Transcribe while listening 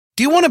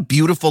Do you want a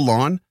beautiful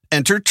lawn?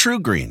 Enter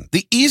TruGreen,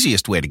 the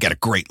easiest way to get a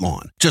great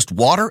lawn. Just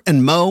water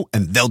and mow,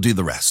 and they'll do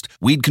the rest.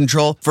 Weed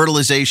control,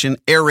 fertilization,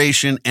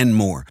 aeration, and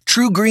more.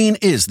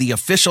 TruGreen is the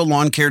official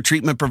lawn care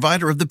treatment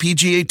provider of the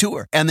PGA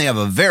Tour, and they have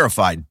a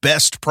verified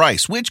best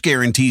price, which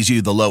guarantees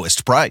you the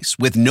lowest price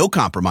with no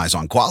compromise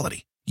on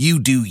quality. You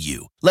do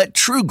you. Let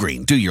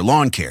TruGreen do your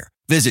lawn care.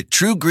 Visit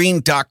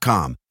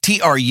TruGreen.com,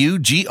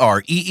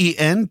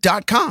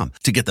 TruGreen.com,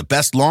 to get the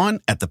best lawn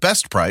at the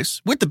best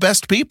price with the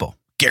best people.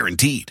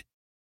 Guaranteed.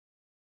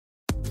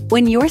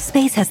 When your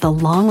space has the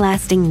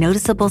long-lasting,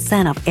 noticeable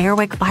scent of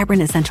Airwick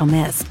Vibrant Essential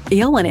Mist,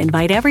 you'll want to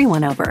invite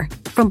everyone over.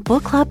 From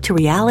book club to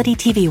reality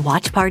TV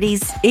watch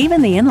parties,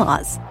 even the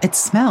in-laws. It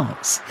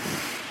smells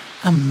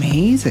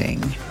amazing.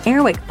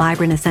 Airwick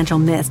Vibrant Essential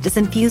Mist is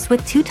infused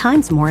with 2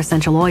 times more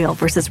essential oil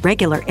versus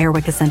regular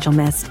Airwick Essential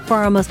Mist for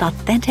our most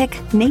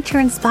authentic,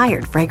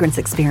 nature-inspired fragrance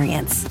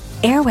experience.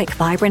 Airwick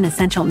Vibrant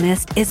Essential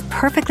Mist is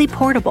perfectly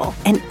portable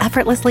and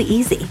effortlessly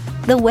easy.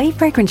 The way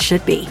fragrance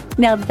should be.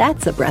 Now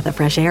that's a breath of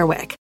fresh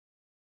Airwick.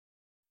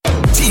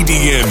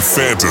 TDN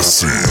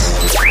Fantasy.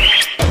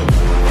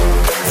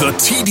 The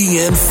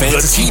TDN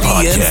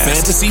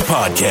Fantasy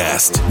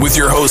Podcast with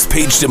your hosts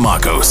Paige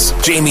DeMacos,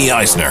 Jamie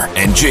Eisner,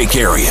 and Jake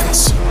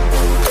Arians.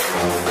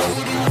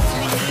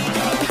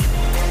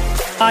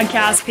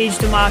 Podcast, Paige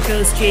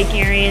DeMacos, Jake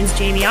Arians,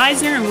 Jamie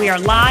Eisner, and we are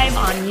live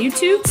on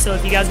YouTube. So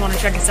if you guys want to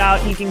check us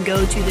out, you can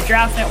go to the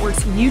Draft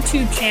Network's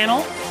YouTube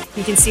channel.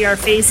 You can see our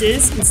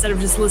faces instead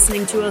of just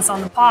listening to us on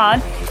the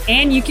pod,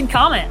 and you can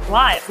comment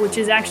live, which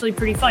is actually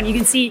pretty fun. You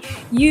can see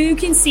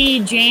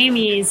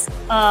Jamie's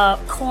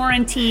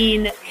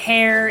quarantine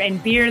hair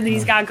and beard that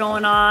he's got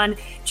going on.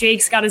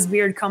 Jake's got his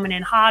beard coming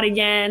in hot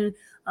again.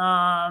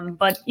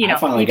 But you know, I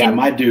finally got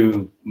my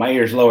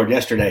ears lowered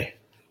yesterday.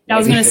 I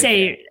was gonna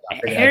say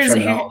hair's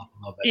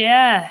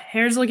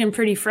looking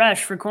pretty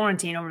fresh for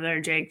quarantine over there,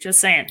 Jake.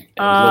 Just saying. It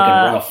was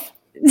looking rough.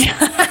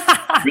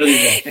 Really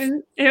rough.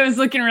 It was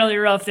looking really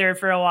rough there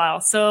for a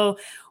while. So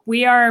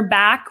we are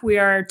back. We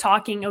are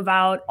talking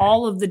about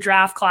all of the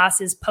draft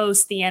classes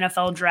post the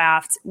NFL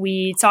draft.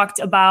 We talked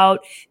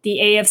about the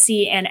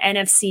AFC and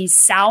NFC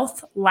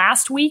South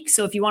last week.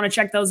 So if you want to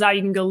check those out,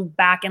 you can go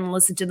back and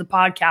listen to the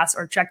podcast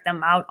or check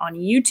them out on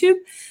YouTube.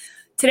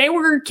 Today,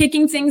 we're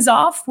kicking things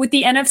off with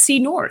the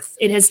NFC North.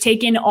 It has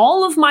taken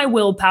all of my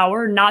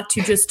willpower not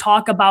to just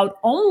talk about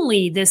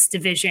only this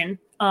division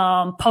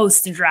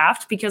post the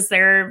draft, because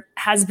there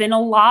has been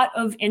a lot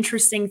of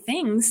interesting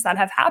things that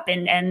have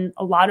happened and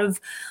a lot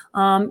of,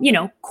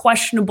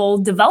 questionable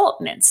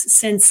developments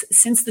since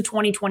the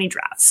 2020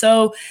 draft.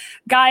 So,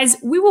 guys,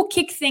 we will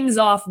kick things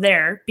off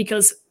there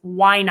because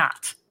why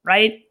not,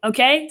 right?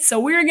 Okay, so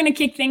we're going to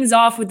kick things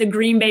off with the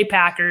Green Bay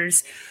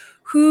Packers,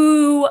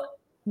 who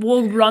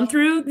we'll run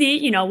through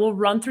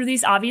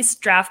these obvious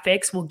draft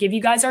picks. We'll give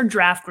you guys our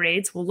draft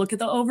grades. We'll look at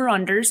the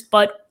over-unders,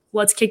 but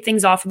let's kick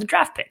things off with the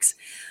draft picks.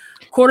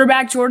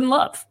 Quarterback Jordan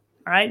Love.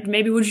 All right,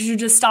 maybe we should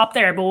just stop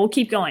there, but we'll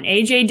keep going.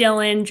 A.J.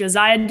 Dillon,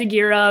 Josiah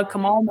DeGuara,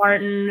 Kamal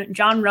Martin,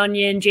 John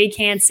Runyon, Jake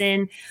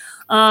Hansen,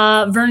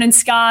 Vernon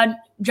Scott,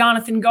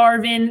 Jonathan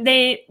Garvin.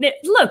 They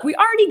look, we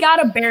already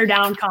got a bear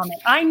down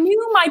comment. I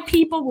knew my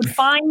people would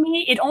find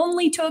me. It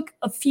only took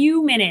a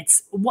few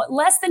minutes,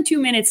 less than 2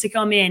 minutes to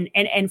come in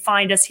and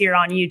find us here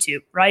on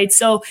YouTube, right?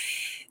 So,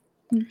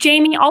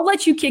 Jamie, I'll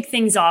let you kick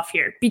things off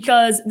here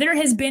because there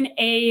has been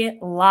a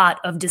lot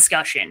of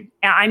discussion.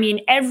 I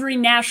mean, every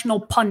national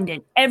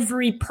pundit,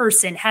 every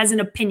person has an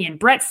opinion.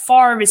 Brett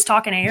Favre is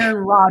talking to Aaron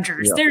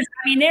Rodgers. Yeah.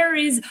 There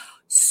is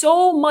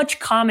so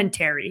much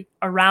commentary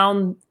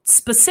around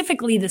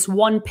specifically this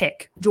one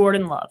pick,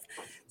 Jordan Love.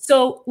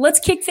 So let's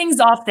kick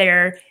things off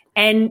there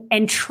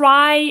and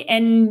try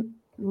and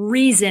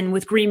reason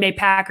with Green Bay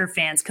Packer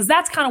fans, because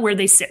that's kind of where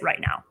they sit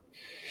right now.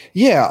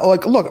 Yeah,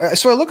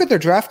 so I look at their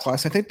draft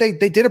class. I think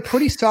they did a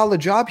pretty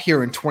solid job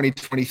here in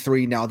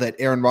 2023 now that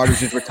Aaron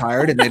Rodgers is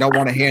retired and they don't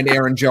want to hand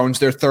Aaron Jones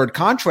their third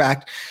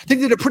contract. I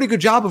think they did a pretty good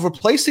job of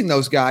replacing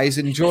those guys.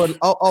 And Jordan,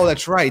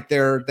 that's right.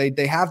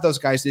 They have those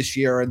guys this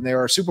year and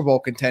they're a Super Bowl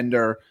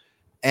contender,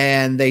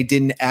 and they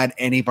didn't add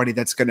anybody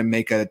that's going to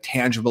make a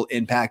tangible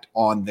impact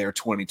on their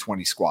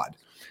 2020 squad,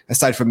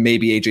 aside from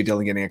maybe A.J.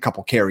 Dillon getting a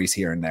couple carries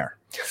here and there.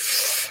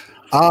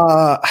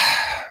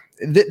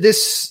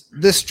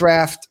 This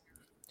draft,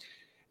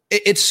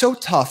 it's so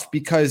tough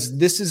because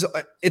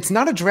it's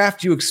not a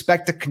draft you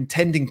expect a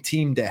contending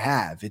team to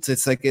have.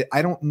 It's like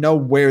I don't know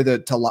where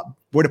to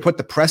put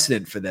the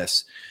precedent for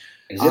this.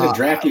 Is it a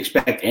draft you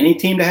expect any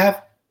team to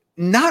have?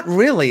 Not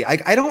really.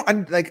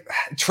 I'm like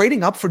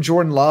trading up for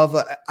Jordan Love.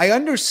 I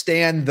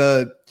understand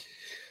the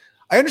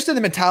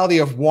mentality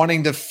of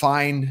wanting to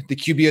find the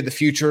QB of the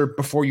future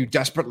before you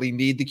desperately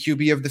need the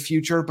QB of the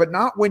future, but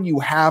not when you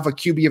have a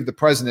QB of the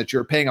present that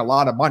you're paying a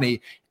lot of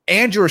money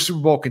and you're a Super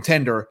Bowl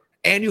contender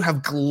and you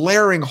have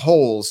glaring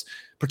holes,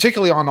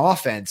 particularly on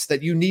offense,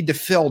 that you need to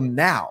fill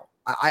now.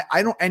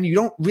 You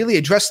don't really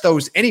address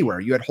those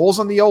anywhere. You had holes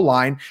on the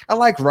O-line. I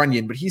like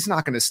Runyon, but he's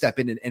not going to step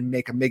in and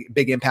make a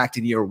big impact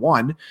in year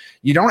one.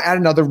 You don't add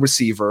another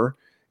receiver.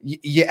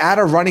 You add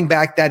a running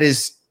back that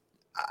is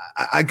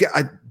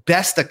I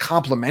best a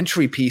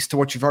complementary piece to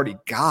what you've already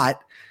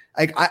got.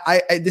 Like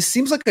this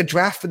seems like a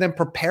draft for them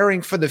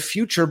preparing for the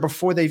future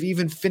before they've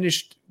even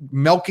finished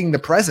milking the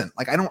present.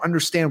 Like I don't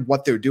understand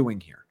what they're doing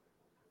here.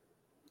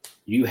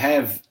 You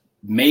have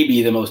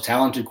maybe the most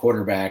talented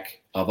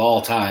quarterback of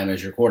all time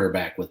as your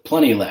quarterback with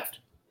plenty left.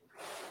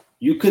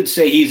 You could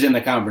say he's in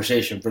the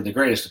conversation for the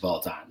greatest of all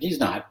time. He's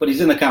not, but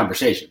he's in the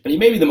conversation. But he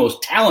may be the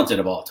most talented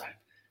of all time.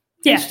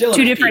 Yeah, still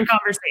two different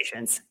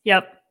conversations.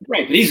 Yep.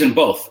 Right, but he's in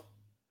both.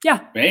 Yeah,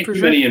 right? For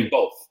sure. In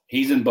both.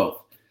 He's in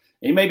both.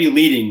 And he may be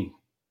leading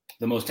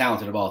the most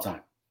talented of all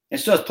time. And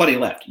still has plenty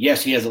left.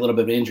 Yes, he has a little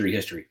bit of injury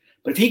history.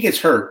 But if he gets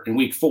hurt in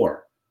week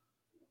 4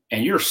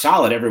 and you're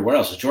solid everywhere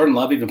else, is Jordan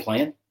Love even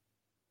playing?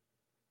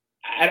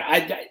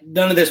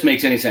 None of this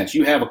makes any sense.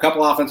 You have a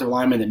couple offensive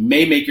linemen that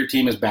may make your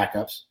team as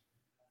backups,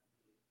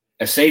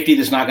 a safety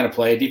that's not going to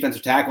play, a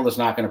defensive tackle that's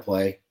not going to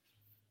play,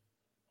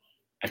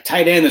 a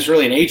tight end that's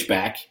really an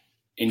H-back,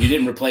 and you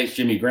didn't replace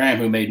Jimmy Graham,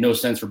 who made no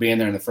sense for being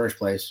there in the first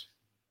place.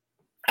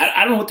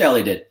 I don't know what the hell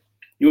they did.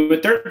 You were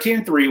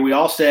 13-3. We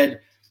all said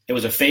it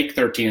was a fake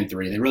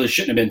 13-3. They really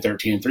shouldn't have been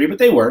 13-3, but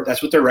they were.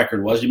 That's what their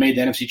record was. You made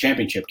the NFC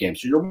Championship game.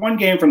 So you're one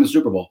game from the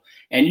Super Bowl,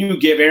 and you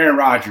give Aaron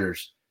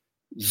Rodgers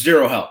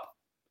zero help.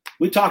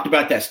 We talked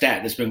about that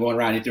stat that's been going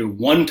around. He threw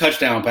one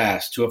touchdown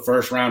pass to a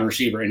first-round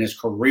receiver in his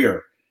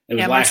career. It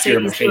was last year,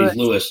 Mercedes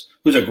Lewis,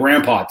 who's a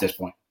grandpa at this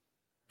point.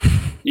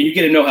 You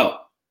get no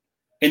help.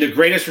 In the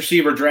greatest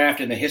receiver draft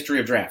in the history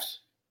of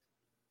drafts,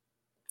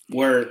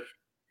 where,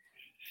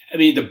 I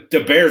mean, the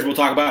Bears, we'll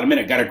talk about in a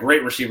minute, got a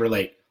great receiver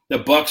late. The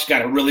Bucs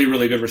got a really,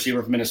 really good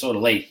receiver from Minnesota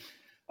late.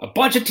 A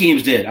bunch of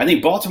teams did. I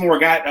think Baltimore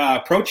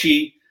got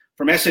Proche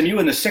from SMU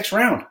in the 6th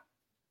round.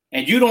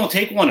 And you don't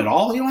take one at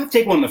all. You don't have to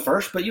take one in the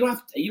first, but you don't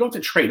have to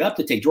trade up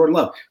to take Jordan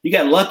Love. You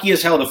got lucky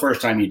as hell the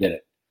first time you did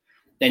it.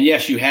 And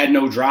yes, you had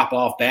no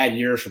drop-off bad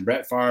years from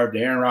Brett Favre to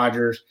Aaron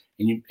Rodgers,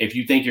 and if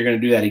you think you're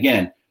going to do that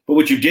again. But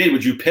what you did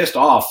was you pissed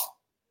off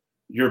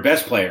your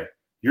best player,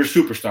 your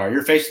superstar,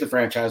 your face of the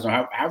franchise,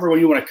 or however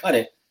you want to cut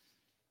it,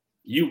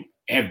 you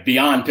have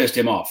beyond pissed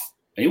him off.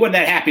 And he wasn't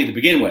that happy to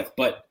begin with,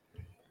 but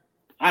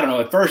I don't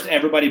know. At first,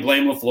 everybody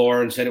blamed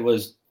LaFleur and said it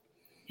was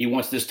he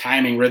wants this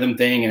timing rhythm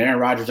thing, and Aaron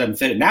Rodgers doesn't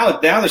fit it. Now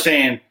they're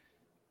saying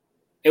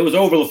it was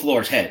over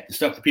LaFleur's head. The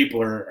stuff that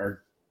people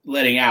are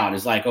letting out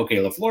is like, okay,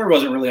 LaFleur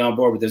wasn't really on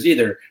board with this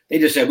either. They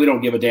just said, we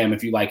don't give a damn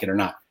if you like it or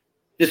not.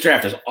 This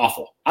draft is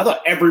awful. I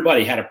thought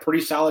everybody had a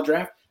pretty solid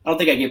draft. I don't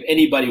think I give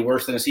anybody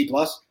worse than a C+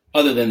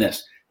 other than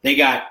this.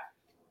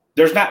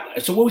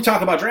 So when we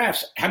talk about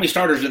drafts, how many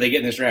starters did they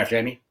get in this draft,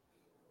 Jamie?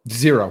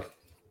 Zero.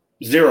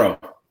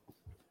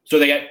 So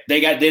they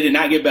did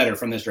not get better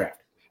from this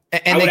draft.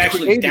 And I would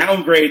actually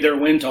downgrade their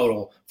win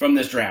total from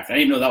this draft. I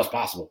didn't even know that was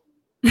possible.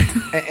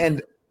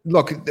 And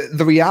look,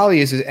 the reality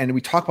is, and we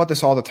talk about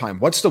this all the time,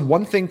 what's the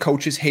one thing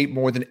coaches hate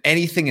more than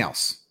anything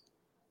else?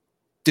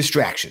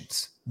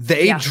 Distractions.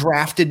 They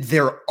drafted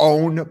their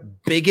own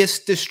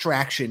biggest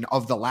distraction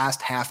of the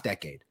last half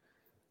decade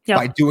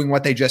by doing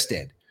what they just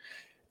did.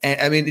 And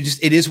I mean,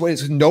 it is what it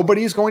is.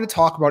 Nobody is going to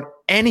talk about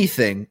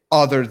anything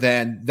other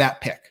than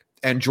that pick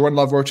and Jordan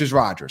Love versus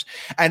Rodgers.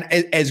 And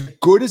as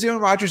good as Aaron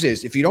Rodgers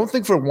is, if you don't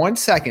think for 1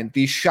 second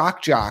these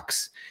shock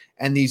jocks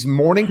and these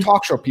morning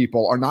talk show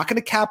people are not going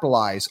to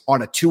capitalize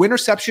on a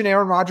 2-interception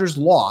Aaron Rodgers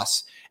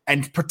loss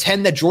and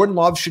pretend that Jordan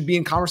Love should be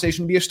in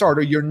conversation to be a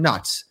starter, you're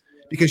nuts.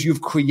 Because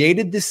you've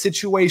created this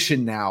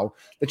situation now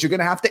that you're going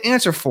to have to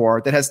answer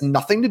for that has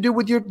nothing to do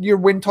with your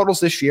win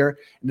totals this year,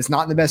 and it's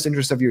not in the best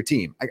interest of your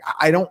team.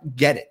 I don't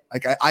get it.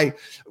 Like I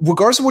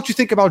regardless of what you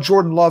think about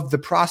Jordan Love, the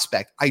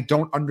prospect, I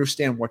don't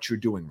understand what you're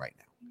doing right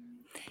now.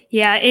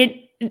 Yeah,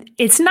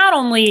 it's not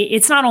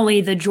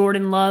only the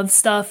Jordan Love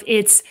stuff.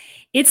 It's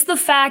the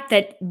fact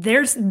that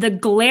there's the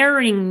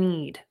glaring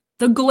need,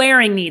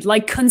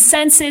 like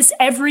consensus,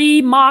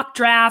 every mock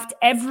draft,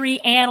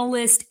 every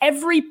analyst,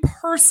 every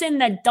person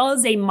that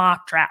does a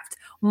mock draft,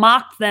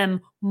 mocked them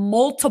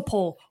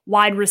multiple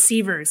wide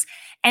receivers.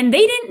 And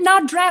they did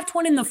not draft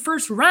one in the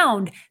first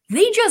round.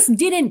 They just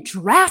didn't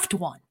draft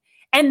one.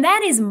 And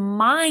that is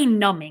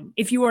mind-numbing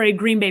if you are a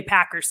Green Bay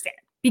Packers fan,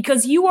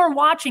 because you are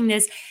watching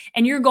this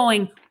and you're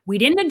going, we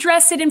didn't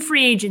address it in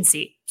free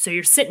agency. So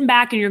you're sitting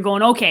back and you're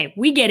going, okay,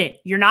 we get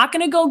it. You're not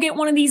going to go get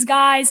one of these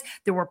guys.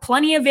 There were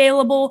plenty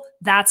available.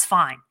 That's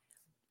fine.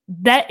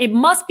 That it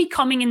must be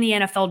coming in the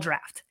NFL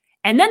draft.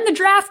 And then the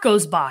draft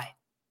goes by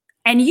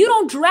and you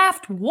don't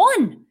draft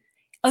one,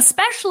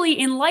 especially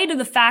in light of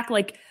the fact,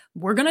 like,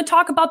 we're going to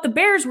talk about the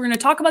Bears. We're going to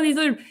talk about these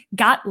other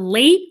got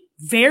late,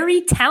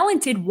 very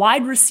talented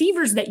wide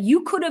receivers that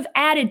you could have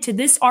added to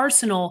this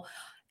arsenal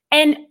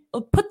and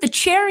put the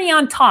cherry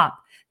on top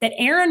that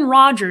Aaron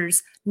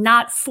Rodgers,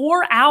 not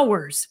 4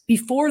 hours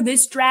before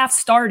this draft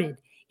started,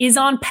 is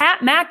on Pat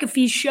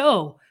McAfee's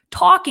show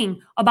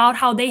talking about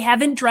how they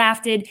haven't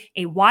drafted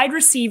a wide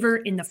receiver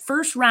in the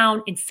first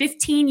round in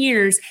 15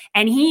 years.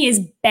 And he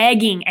is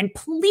begging and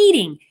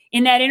pleading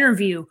in that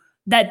interview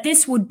that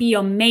this would be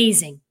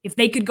amazing if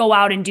they could go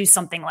out and do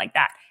something like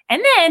that.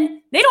 And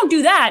then they don't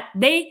do that.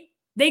 They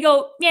they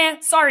go, yeah,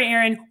 sorry,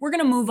 Aaron, we're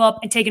going to move up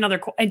and take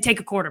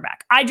a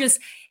quarterback. I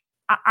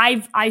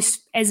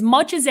as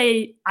much as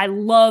I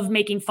love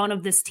making fun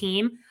of this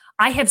team,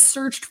 I have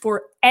searched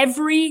for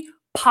every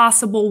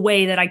possible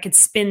way that I could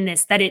spin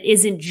this, that it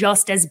isn't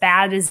just as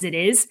bad as it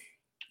is.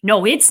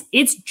 No,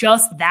 it's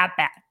just that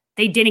bad.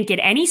 They didn't get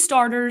any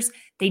starters.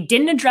 They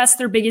didn't address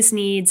their biggest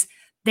needs.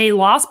 They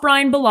lost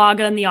Brian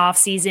Bulaga in the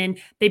offseason.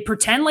 They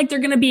pretend like they're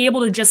going to be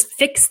able to just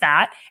fix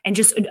that and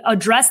just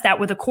address that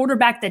with a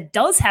quarterback that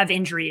does have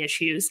injury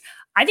issues.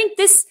 I think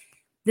this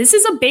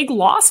is a big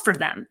loss for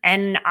them.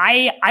 And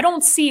I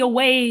don't see a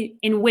way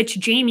in which,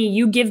 Jamie,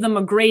 you give them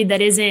a grade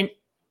that isn't,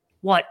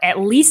 at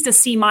least a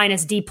C-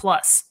 D+.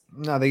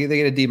 No, they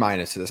get a D-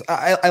 to this.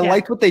 I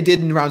liked what they did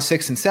in round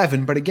 6 and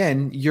 7, but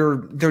again,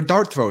 they're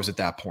dart throws at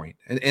that point,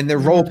 and they're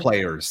role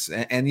players,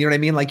 and you know what I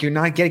mean. Like, you're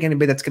not getting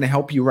anybody that's going to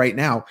help you right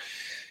now.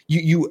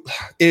 And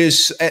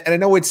I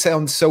know it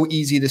sounds so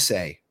easy to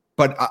say,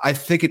 but I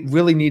think it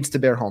really needs to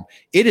bear home.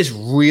 It is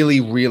really,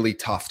 really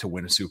tough to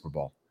win a Super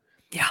Bowl.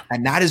 Yeah,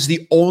 and that is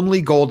the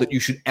only goal that you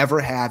should ever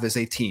have as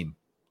a team.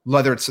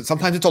 Whether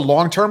sometimes it's a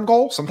long-term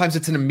goal, sometimes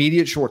it's an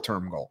immediate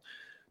short-term goal.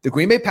 The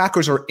Green Bay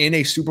Packers are in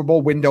a Super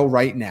Bowl window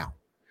right now.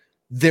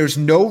 There's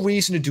no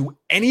reason to do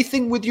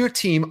anything with your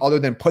team other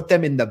than put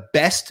them in the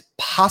best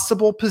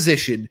possible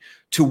position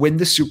to win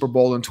the Super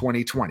Bowl in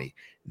 2020.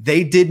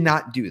 They did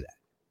not do that.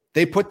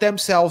 They put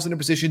themselves in a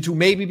position to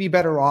maybe be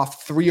better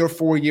off 3 or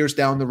 4 years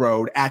down the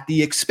road at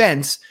the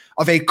expense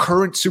of a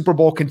current Super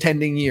Bowl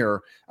contending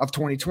year of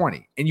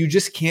 2020. And you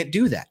just can't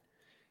do that.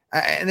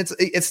 And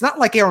it's not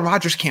like Aaron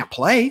Rodgers can't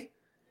play.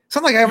 It's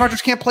not like Aaron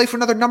Rodgers can't play for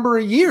another number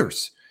of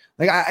years.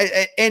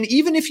 And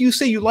even if you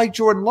say you like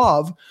Jordan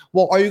Love,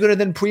 well, are you going to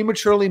then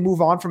prematurely move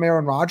on from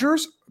Aaron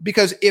Rodgers?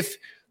 Because if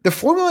the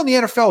formula in the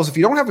NFL is if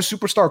you don't have a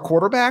superstar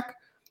quarterback,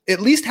 at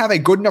least have a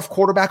good enough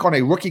quarterback on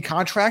a rookie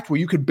contract where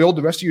you could build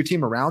the rest of your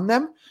team around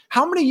them.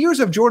 How many years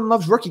of Jordan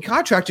Love's rookie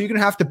contract are you going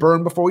to have to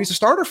burn before he's a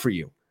starter for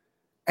you?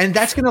 And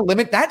that's going to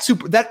limit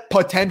that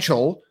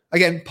potential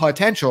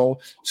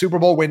Super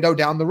Bowl window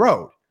down the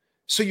road.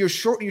 So you're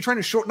trying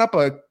to shorten up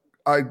a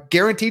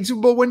guaranteed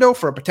Super Bowl window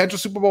for a potential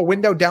Super Bowl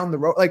window down the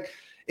road. Like,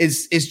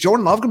 is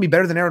Jordan Love going to be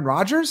better than Aaron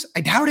Rodgers?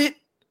 I doubt it.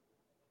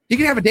 He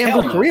can have a damn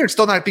good career and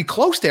still not be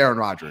close to Aaron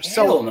Rodgers.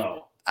 Aaron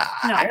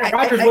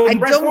Rodgers will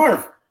Brett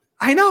Favre.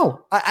 I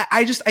know.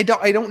 I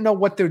don't know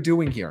what they're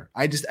doing here.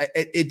 I've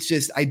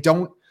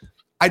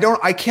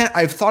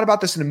thought about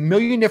this in a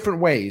million different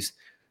ways.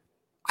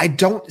 I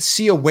don't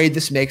see a way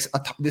this makes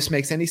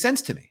any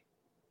sense to me.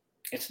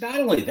 It's not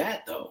only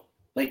that though.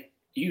 Like,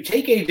 you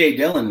take AJ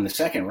Dillon in the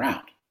second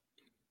round,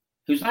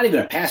 who's not even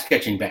a pass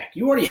catching back.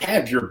 You already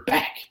have your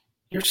back.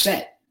 You're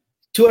set.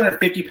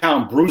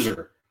 250-pound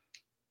bruiser.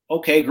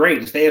 Okay,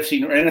 great. It's the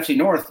NFC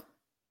North.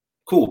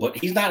 Cool, but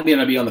he's not going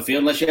to be on the field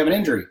unless you have an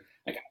injury.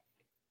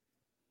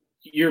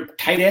 Your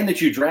tight end that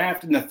you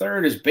draft in the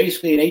third is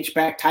basically an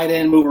H-back tight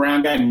end, move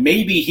around guy.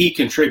 Maybe he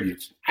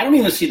contributes. I don't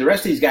even see the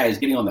rest of these guys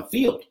getting on the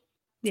field,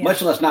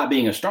 much less not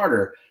being a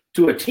starter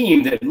to a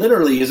team that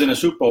literally is in a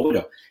Super Bowl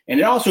window. And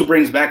it also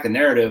brings back the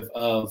narrative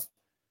of,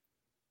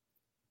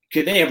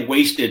 could they have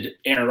wasted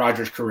Aaron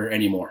Rodgers' career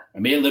anymore? I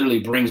mean, it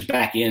literally brings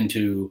back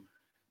into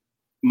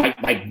Mike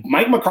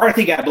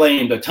McCarthy got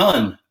blamed a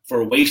ton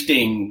for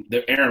wasting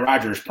the Aaron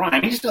Rodgers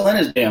prime. He's still in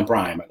his damn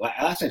prime.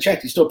 Last I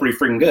checked, he's still pretty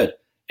freaking good.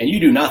 And you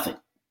do nothing.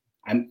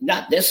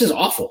 This is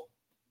awful.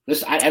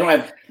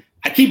 I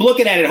keep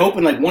looking at it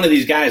hoping like one of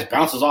these guys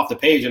bounces off the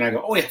page and I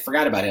go, oh yeah, I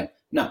forgot about him.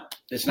 No,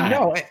 it's not.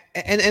 No,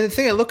 and the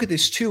thing I look at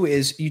this too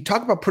is you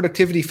talk about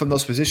productivity from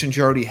those positions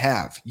you already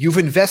have. You've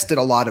invested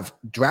a lot of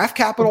draft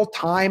capital,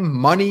 time,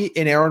 money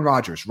in Aaron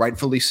Rodgers,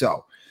 rightfully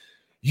so.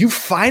 You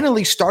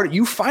finally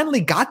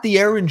got the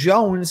Aaron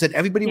Jones that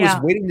everybody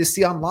was waiting to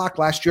see unlock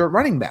last year at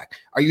running back.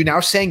 Are you now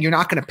saying you're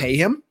not going to pay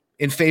him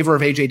in favor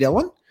of AJ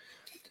Dillon?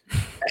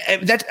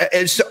 And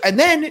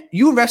then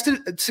you invested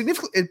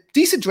a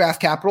decent draft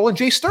capital in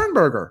Jay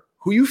Sternberger,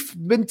 who you've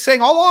been saying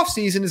all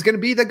offseason is going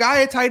to be the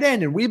guy at tight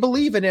end, and we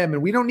believe in him,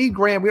 and we don't need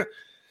Graham.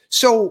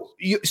 So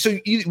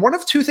one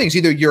of two things: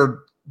 either you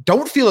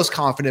don't feel as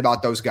confident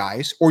about those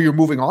guys, or you're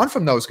moving on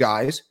from those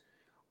guys,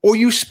 or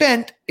you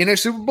spent in a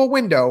Super Bowl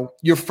window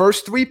your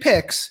first 3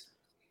 picks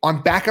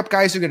on backup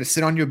guys who are going to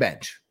sit on your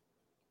bench.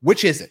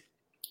 Which is it?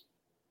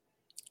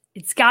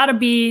 It's got to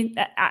be.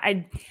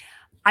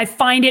 I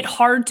find it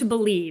hard to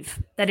believe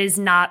that is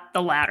not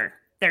the latter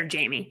there,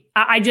 Jamie.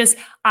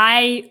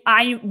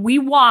 We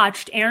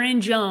watched Aaron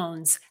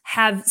Jones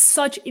have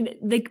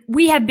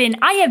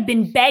I have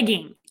been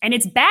begging, and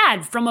it's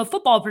bad from a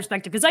football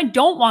perspective because I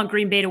don't want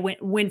Green Bay to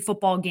win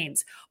football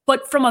games.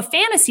 But from a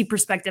fantasy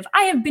perspective,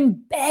 I have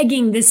been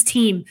begging this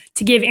team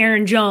to give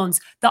Aaron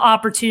Jones the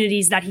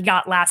opportunities that he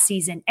got last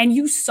season. And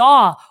you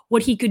saw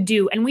what he could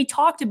do. And we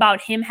talked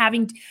about him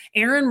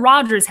Aaron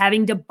Rodgers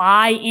having to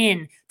buy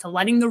in to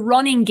letting the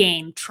running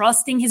game,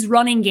 trusting his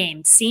running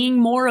game, seeing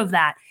more of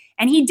that.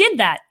 And he did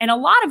that. And a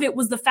lot of it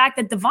was the fact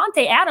that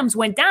Davante Adams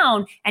went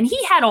down and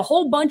he had a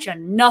whole bunch of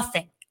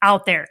nothing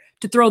out there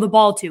to throw the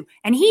ball to.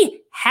 And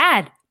he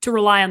had to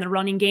rely on the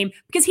running game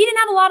because he didn't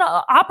have a lot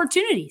of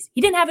opportunities.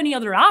 He didn't have any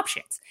other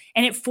options.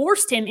 And it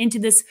forced him into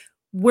this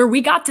where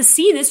we got to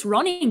see this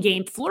running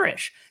game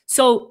flourish.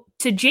 So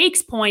to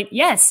Jake's point,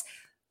 yes,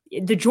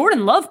 the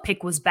Jordan Love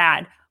pick was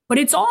bad, but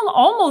it's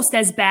almost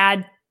as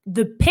bad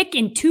the pick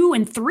in 2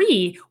 and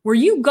 3 where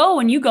you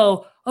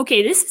go,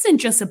 okay, this isn't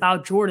just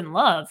about Jordan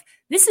Love.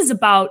 This is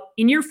about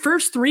in your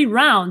first 3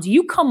 rounds,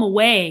 you come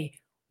away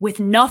with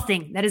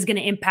nothing that is going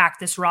to impact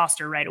this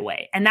roster right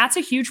away. And that's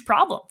a huge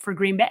problem for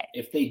Green Bay.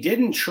 If they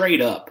didn't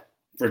trade up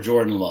for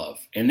Jordan Love,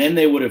 and then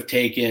they would have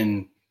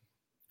taken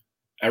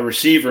a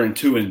receiver in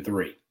 2 and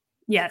 3.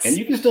 Yes. And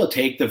you can still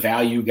take the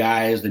value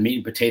guys, the meat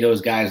and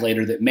potatoes guys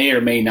later that may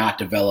or may not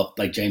develop.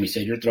 Like Jamie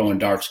said, you're throwing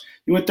darts.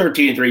 You went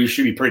 13 and 3, you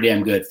should be pretty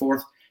damn good.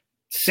 4th,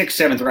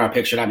 6th, 7th round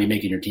pick should not be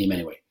making your team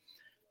anyway.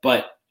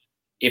 But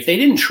if they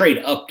didn't trade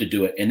up to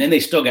do it, and then they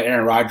still got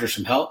Aaron Rodgers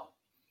some help,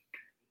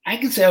 I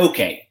can say,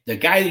 okay, the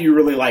guy that you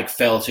really like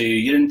fell to you.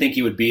 You didn't think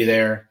he would be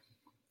there.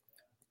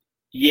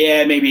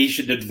 Yeah, maybe he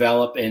should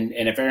develop, and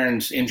if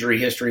Aaron's injury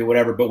history,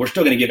 whatever, but we're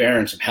still going to give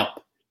Aaron some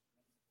help.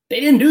 They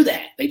didn't do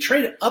that. They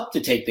traded up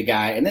to take the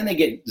guy, and then they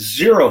get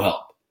zero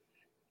help.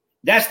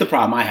 That's the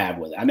problem I have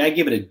with it. I mean, I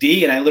give it a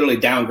D, and I literally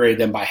downgraded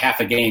them by half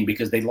a game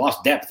because they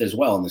lost depth as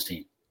well in this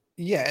team.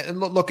 Yeah, and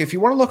look, if you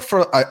want to look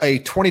for a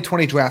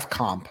 2020 draft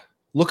comp,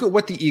 look at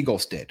what the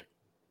Eagles did.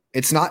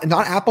 It's not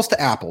apples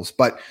to apples,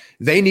 but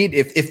they need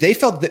if they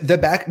felt the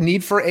back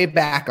need for a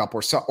backup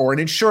or an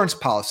insurance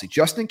policy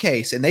just in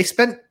case, and they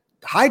spent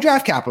high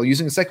draft capital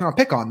using a 2nd round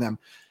pick on them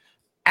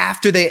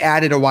after they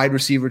added a wide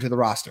receiver to the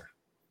roster.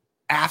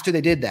 After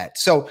they did that,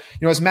 so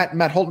as Matt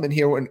Holtman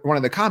here in one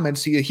of the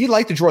comments, he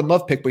liked the Jordan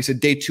Love pick, but he said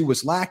day 2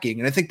 was lacking,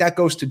 and I think that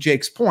goes to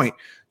Jake's point.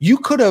 You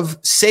could have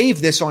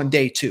saved this on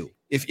day 2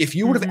 if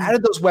you would have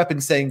added those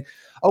weapons, saying,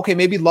 okay,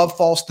 maybe Love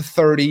falls to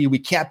 30. We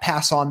can't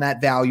pass on that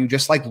value,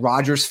 just like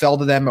Rodgers fell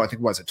to them. I think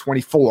it was at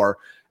 24,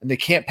 and they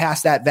can't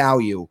pass that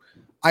value.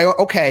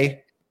 Okay,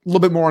 a little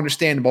bit more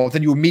understandable.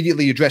 Then you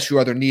immediately address your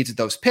other needs at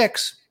those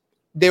picks.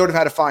 They would have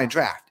had a fine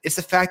draft. It's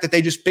the fact that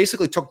they just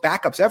basically took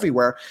backups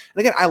everywhere.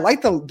 And again, I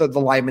like the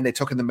linemen they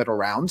took in the middle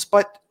rounds,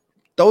 but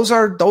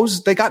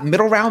those they got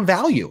middle round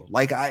value.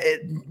 Like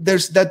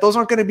those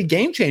aren't going to be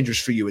game changers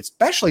for you,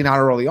 especially not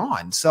early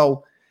on.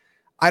 So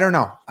I don't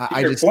know.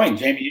 Your point,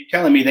 Jamie, you're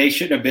telling me they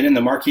shouldn't have been in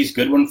the Marquise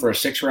Goodwin for a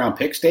 6th round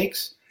pick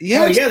stakes?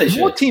 Yeah, they should.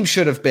 More teams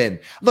should have been.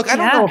 Look, I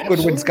don't know if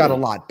Goodwin's got a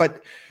lot,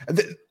 but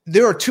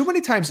there are too many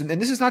times, and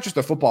this is not just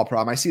a football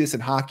problem. I see this in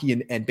hockey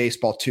and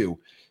baseball too.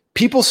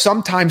 People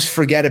sometimes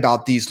forget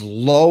about these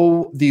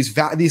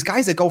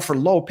guys that go for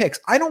low picks.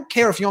 I don't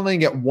care if you only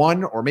get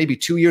 1 or maybe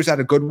 2 years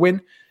out of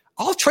Goodwin.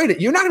 I'll trade it.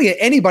 You're not going to get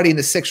anybody in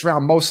the 6th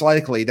round, most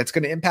likely, that's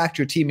going to impact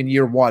your team in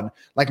year 1,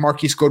 like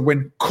Marquise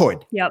Goodwin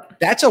could. Yep.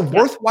 That's a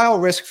worthwhile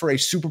risk for a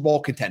Super Bowl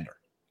contender.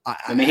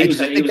 I mean, he was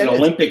an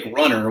Olympic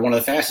runner, one of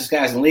the fastest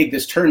guys in the league.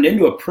 This turned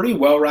into a pretty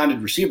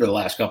well-rounded receiver the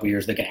last couple of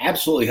years that can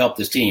absolutely help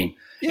this team.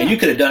 Yeah. And you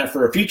could have done it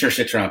for a future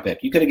 6th round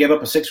pick. You could have given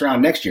up a 6th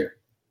round next year.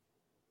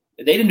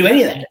 They didn't do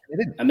any of that.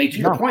 I mean, to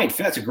your point,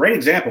 that's a great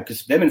example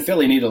because them and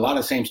Philly need a lot of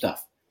the same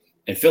stuff.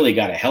 And Philly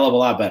got a hell of a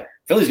lot better.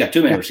 Philly's got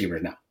too many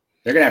receivers now.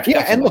 They're going to have to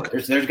cut and look,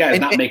 there's guys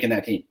not making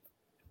that team.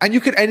 And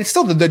it's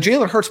still the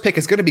Jalen Hurts pick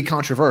is going to be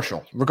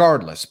controversial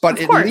regardless, but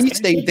at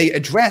least they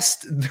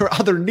addressed their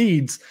other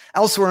needs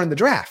elsewhere in the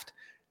draft.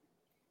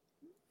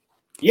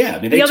 Yeah,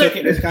 I mean, they took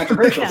it as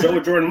controversial. So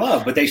with Jordan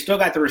Love, but they still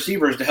got the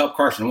receivers to help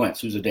Carson Wentz,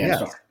 who's a damn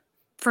star.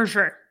 For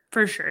sure.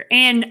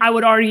 And I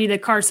would argue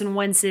that Carson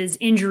Wentz's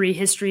injury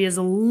history is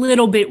a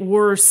little bit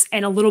worse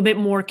and a little bit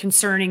more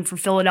concerning for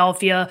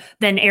Philadelphia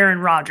than Aaron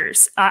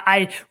Rodgers.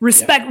 I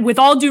respect, with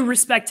all due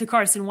respect to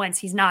Carson Wentz,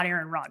 he's not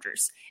Aaron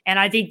Rodgers. And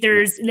I think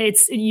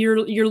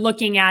you're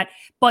looking at,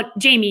 but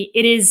Jamie,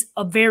 it is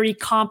a very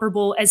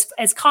comparable,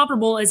 as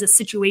comparable as a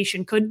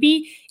situation could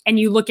be.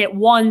 And you look at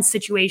one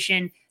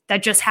situation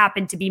that just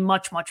happened to be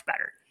much, much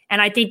better.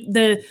 And I think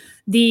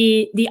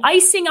the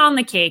icing on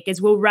the cake,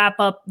 as we'll wrap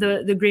up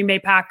the Green Bay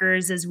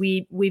Packers, as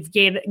we've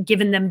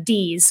given them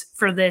D's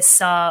for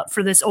this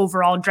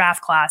overall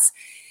draft class.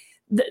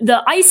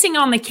 The icing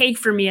on the cake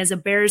for me as a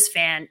Bears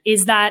fan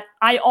is that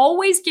I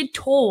always get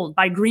told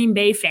by Green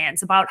Bay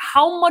fans about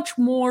how much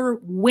more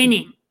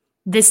winning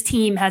this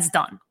team has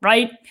done,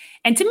 right?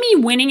 And to me,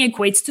 winning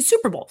equates to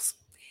Super Bowls.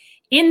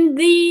 In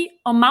the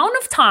amount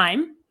of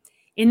time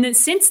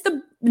since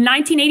the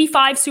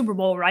 1985 Super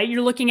Bowl, right?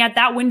 You're looking at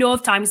that window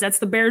of time because that's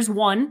the Bears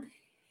won.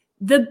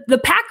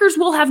 The Packers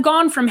will have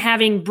gone from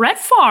having Brett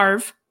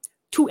Favre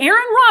to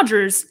Aaron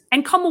Rodgers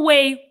and come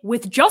away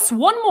with just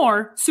one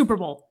more Super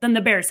Bowl than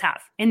the Bears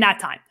have in that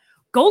time.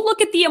 Go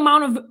look at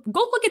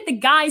the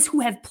guys who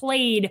have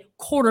played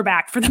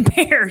quarterback for the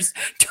Bears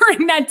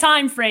during that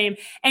time frame.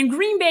 And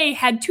Green Bay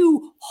had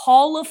 2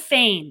 Hall of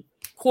Fame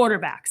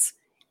quarterbacks,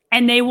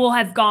 and they will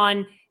have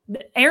gone.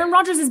 Aaron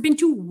Rodgers has been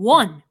to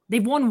 1.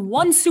 They've won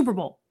 1 Super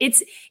Bowl.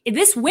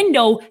 This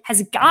window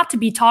has got to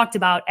be talked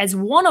about as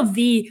one of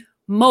the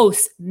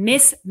most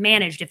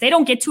mismanaged. If they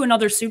don't get to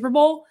another Super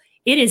Bowl,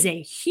 it is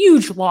a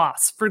huge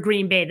loss for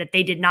Green Bay that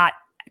they did not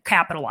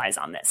capitalize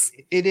on this.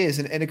 It is.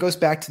 And it goes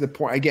back to the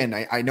point again.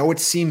 I know it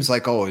seems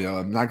like,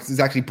 I'm not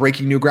exactly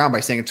breaking new ground by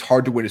saying it's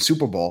hard to win a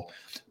Super Bowl,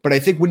 but I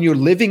think when you're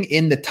living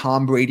in the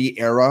Tom Brady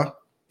era,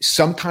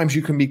 sometimes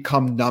you can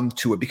become numb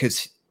to it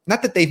because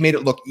not that they've made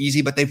it look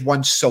easy, but they've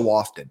won so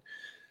often.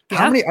 Yeah.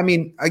 How many, I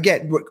mean,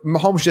 again,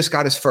 Mahomes just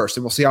got his first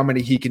and we'll see how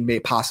many he can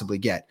possibly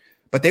get.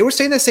 But they were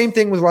saying the same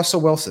thing with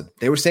Russell Wilson.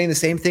 They were saying the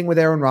same thing with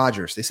Aaron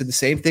Rodgers. They said the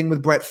same thing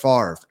with Brett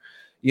Favre.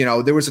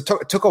 There was it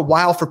took a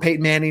while for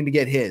Peyton Manning to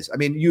get his. I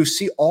mean, you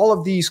see all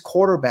of these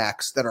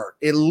quarterbacks that are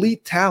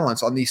elite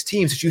talents on these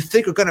teams that you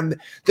think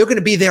they're going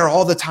to be there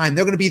all the time.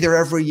 They're going to be there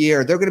every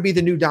year. They're going to be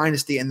the new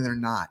dynasty, and they're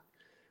not.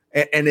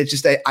 And it's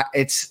just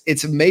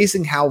it's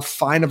amazing how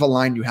fine of a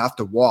line you have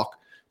to walk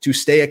to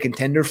stay a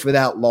contender for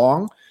that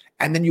long,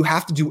 and then you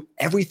have to do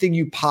everything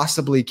you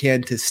possibly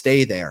can to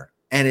stay there.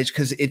 And it's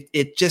because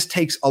it just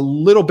takes a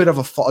little bit of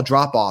a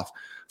drop off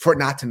for it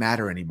not to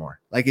matter anymore.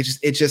 Like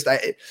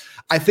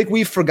I think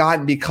we've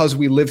forgotten because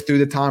we lived through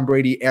the Tom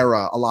Brady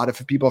era. A lot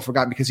of people have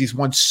forgotten because he's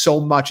won so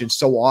much and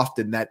so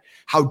often that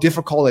how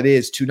difficult it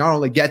is to not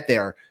only get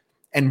there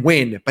and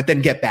win, but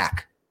then get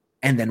back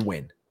and then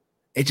win.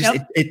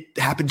 It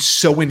happens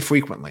so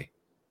infrequently.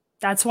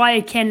 That's why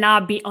it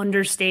cannot be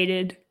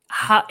understated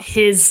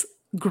his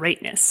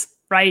greatness.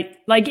 Right?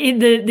 Like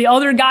the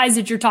other guys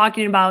that you're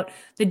talking about,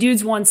 the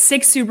dude's won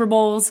 6 Super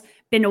Bowls,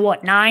 been to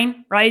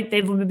 9, right?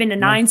 They've been to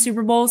 9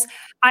 Super Bowls.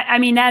 I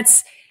mean,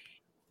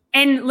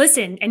 and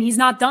listen, and he's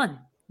not done.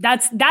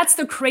 That's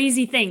the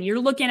crazy thing. You're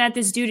looking at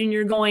this dude and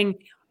you're going,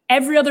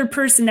 every other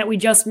person that we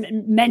just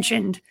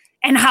mentioned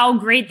and how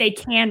great they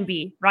can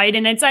be, right?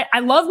 And it's, I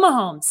love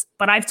Mahomes,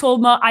 but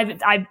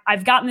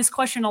I've gotten this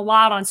question a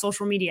lot on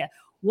social media.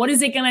 What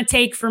is it going to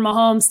take for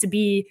Mahomes to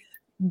be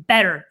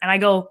better? And I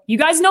go, you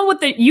guys know what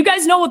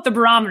the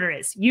barometer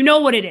is. You know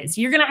what it is.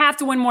 You're going to have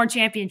to win more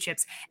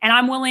championships. And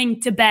I'm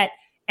willing to bet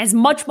as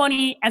much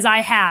money as I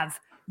have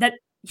that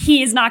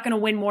he is not going to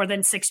win more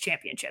than 6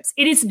 championships.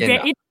 It is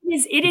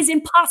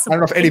impossible. I don't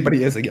know if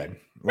anybody is again.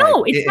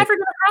 No, it's never going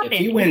to happen. If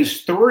he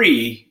wins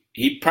 3,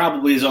 he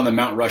probably is on the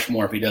Mount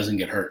Rushmore if he doesn't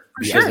get hurt.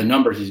 Because the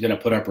numbers he's going to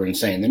put up are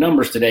insane. The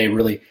numbers today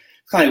really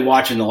kind of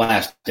watching The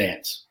Last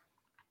Dance.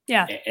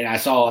 Yeah. And I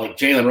saw like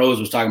Jalen Rose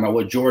was talking about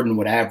what Jordan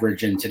would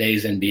average in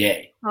today's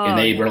NBA. And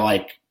they were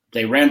like,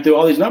 they ran through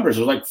all these numbers.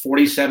 It was like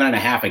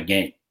 47.5 a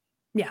game.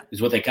 Yeah.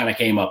 Is what they kind of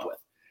came up with,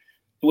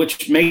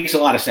 which makes a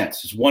lot of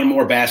sense. It's 1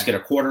 more basket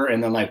a quarter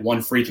and then like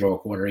 1 free throw a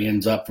quarter. He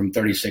ends up from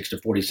 36 to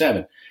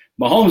 47.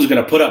 Mahomes is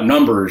going to put up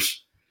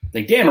numbers.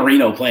 Like Dan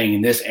Marino playing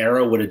in this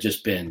era would have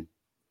just been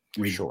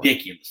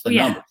ridiculous. The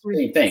numbers,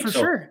 same thing. For so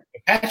sure.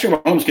 If Patrick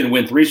Mahomes can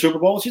win 3 Super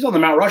Bowls, he's on the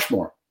Mount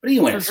Rushmore. But he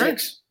went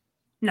 6.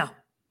 No.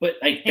 But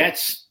like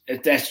that's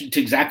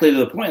exactly to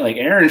the point. Like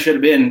Aaron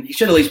should have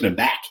at least been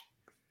back.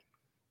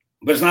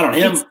 But it's not on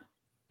him.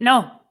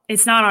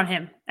 It's not on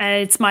him.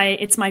 It's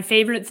my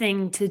favorite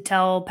thing to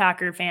tell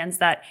Packer fans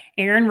that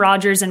Aaron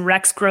Rodgers and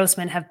Rex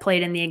Grossman have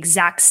played in the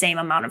exact same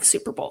amount of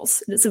Super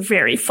Bowls. It's a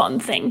very fun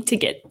thing to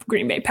get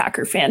Green Bay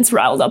Packer fans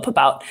riled up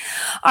about.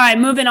 All right,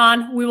 moving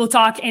on. We will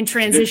talk and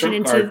transition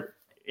into.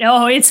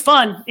 Oh, it's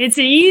fun. It's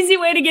an easy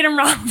way to get them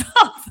riled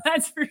up.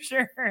 That's for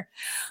sure.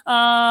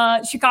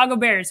 Chicago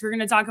Bears. We're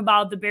going to talk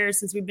about the Bears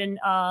since we've been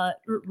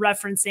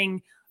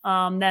referencing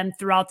them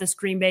throughout this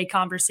Green Bay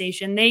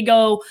conversation. They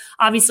go,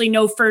 obviously,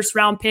 no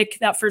first-round pick.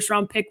 That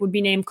first-round pick would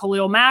be named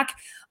Khalil Mack.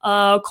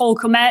 Cole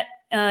Kmet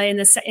in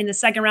the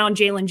second round,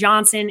 Jalen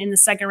Johnson in the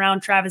second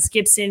round, Travis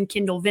Gibson,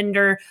 Kendall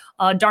Vinder,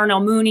 Darnell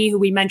Mooney, who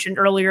we mentioned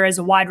earlier as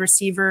a wide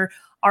receiver,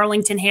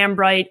 Arlington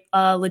Hambright,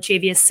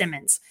 Latavius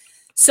Simmons.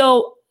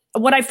 So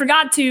what I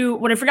forgot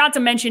to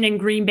mention in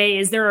Green Bay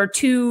is there are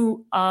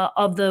 2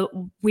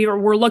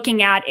 we're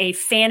looking at a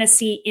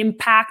fantasy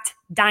impact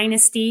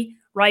dynasty,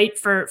 right?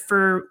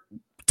 For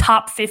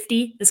top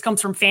 50. This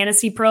comes from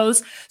Fantasy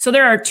Pros. So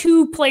there are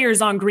 2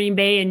 players on Green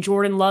Bay and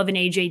Jordan Love and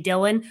AJ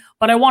Dillon,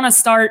 but I want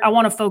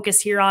to focus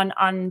here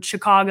on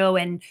Chicago,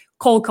 and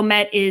Cole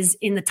Kmet is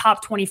in the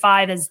top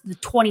 25 as the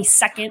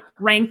 22nd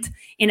ranked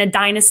in a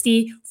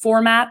dynasty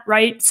format,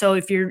 right? So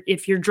if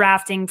you're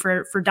drafting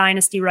for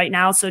dynasty right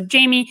now. So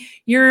Jamie,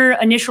 your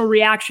initial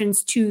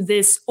reactions to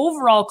this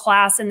overall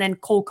class and then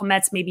Cole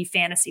Kmet's maybe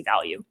fantasy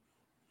value.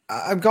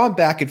 I've gone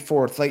back and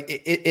forth. Like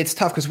it's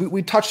tough because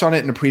we touched on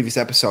it in a previous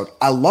episode.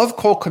 I love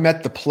Cole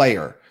Kmet, the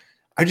player.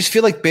 I just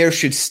feel like Bears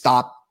should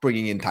stop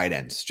bringing in tight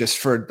ends just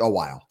for a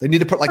while. They need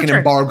to put like an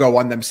embargo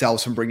on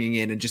themselves from bringing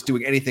in and just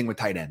doing anything with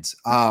tight ends.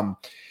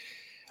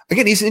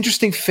 Again, he's an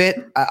interesting fit.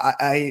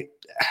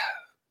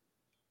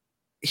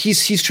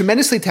 He's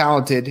tremendously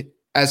talented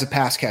as a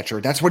pass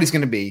catcher. That's what he's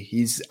going to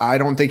be. I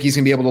don't think he's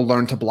going to be able to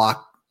learn to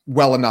block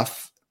well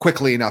enough,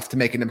 quickly enough to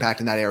make an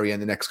impact in that area in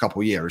the next couple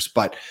of years.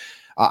 But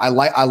I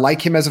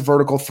like him as a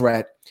vertical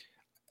threat.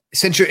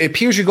 Since it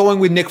appears you're going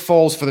with Nick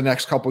Foles for the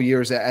next couple of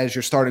years as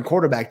your starting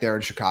quarterback there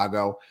in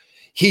Chicago,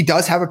 he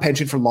does have a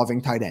penchant for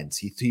loving tight ends.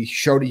 He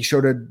showed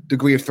a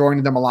degree of throwing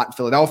to them a lot in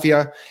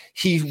Philadelphia.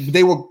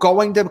 They were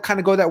going to kind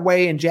of go that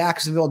way in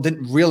Jacksonville.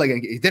 Didn't really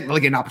get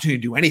an opportunity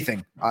to do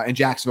anything in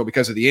Jacksonville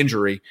because of the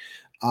injury.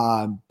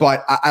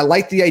 But I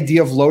like the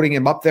idea of loading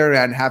him up there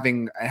and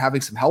having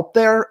some help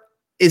there.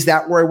 Is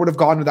that where I would have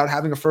gone without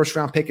having a first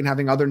round pick and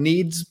having other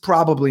needs?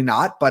 Probably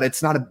not, but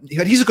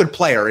he's a good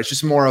player. It's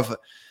just more of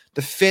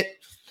the fit.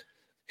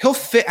 He'll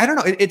fit. I don't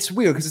know. It's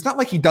weird because it's not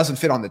like he doesn't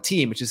fit on the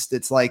team.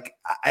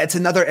 It's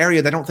another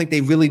area that I don't think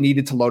they really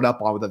needed to load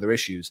up on with other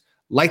issues.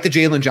 Like the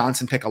Jalen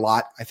Johnson pick a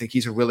lot. I think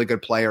he's a really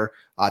good player.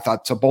 I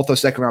thought so. Both those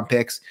second round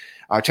picks.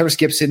 Travis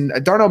Gibson,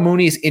 Darnell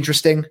Mooney is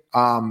interesting.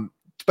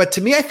 But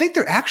to me, I think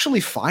they're actually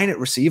fine at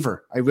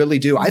receiver. I really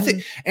do. I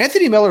think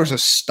Anthony Miller is a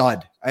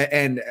stud,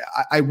 and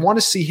I want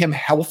to see him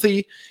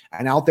healthy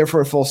and out there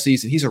for a full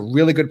season. He's a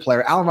really good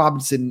player. Allen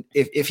Robinson,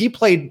 if he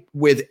played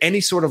with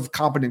any sort of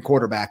competent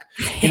quarterback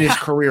in his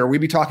career,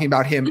 we'd be talking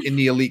about him in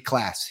the elite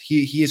class.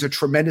 He is a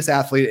tremendous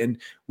athlete, and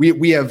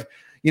we have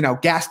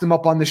gassed him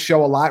up on the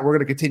show a lot. We're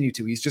going to continue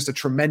to. He's just a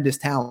tremendous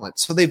talent.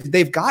 So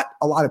they've got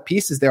a lot of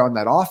pieces there on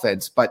that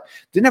offense, but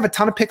didn't have a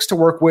ton of picks to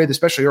work with,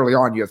 especially early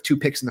on. You have 2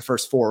 picks in the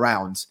first 4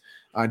 rounds,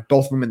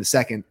 both of them in the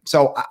second.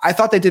 So I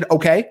thought they did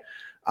okay,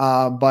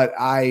 but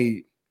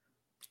I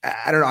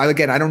don't know.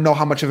 Again, I don't know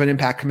how much of an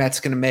impact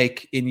Kmet's going to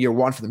make in year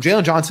 1 for them.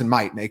 Jalen Johnson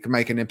might make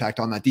an impact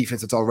on that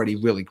defense. It's already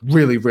really,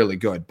 really, really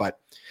good, but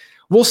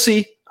we'll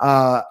see.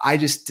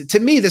 To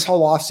me, this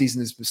whole offseason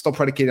is still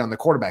predicated on the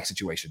quarterback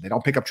situation. They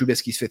don't pick up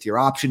Trubisky's 5th-year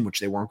option, which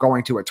they weren't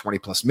going to at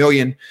 $20+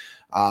 million.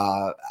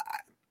 I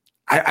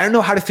don't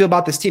know how to feel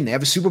about this team. They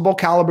have a Super Bowl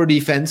caliber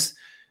defense.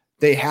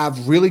 They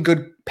have really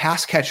good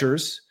pass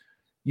catchers.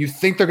 You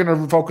think they're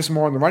going to focus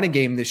more on the running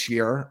game this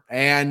year,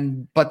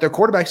 but their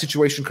quarterback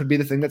situation could be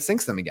the thing that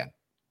sinks them again.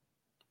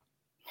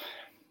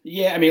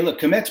 Yeah, I mean, look,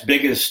 Kmet's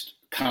biggest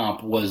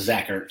comp was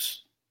Zach Ertz.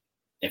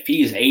 If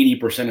he's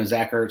 80% of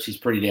Zach Ertz, he's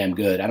pretty damn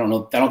good. I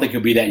don't think he'll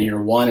be that in year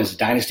 1 as a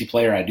dynasty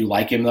player. I do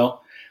like him though.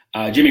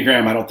 Jimmy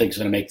Graham, I don't think is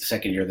going to make the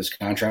second year of this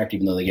contract,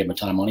 even though they gave him a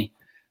ton of money.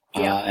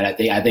 And I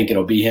think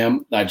it'll be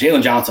him.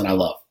 Jalen Johnson, I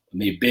love. I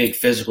mean, big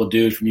physical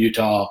dude from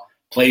Utah,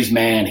 plays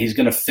man. He's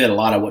going to fit a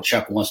lot of what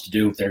Chuck wants to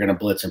do if they're going to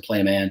blitz and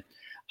play man.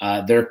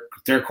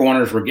 Their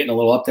corners were getting a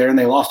little up there, and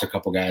they lost a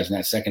couple guys in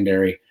that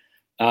secondary.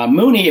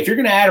 Mooney, if you're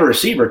going to add a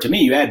receiver, to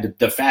me, you add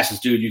the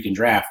fastest dude you can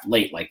draft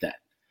late like that.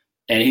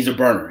 And he's a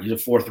burner. He's a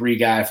 4.3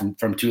 guy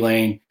from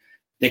Tulane.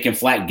 They can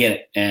flat get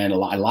it. And a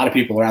lot of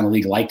people around the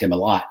league liked him a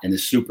lot in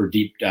this super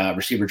deep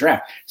receiver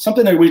draft.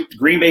 Something that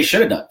Green Bay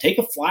should have done. Take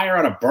a flyer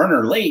on a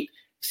burner late.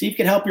 See if you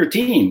can help your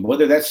team,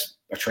 whether that's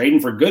a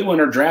trading for Goodwin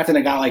or drafting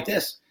a guy like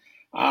this.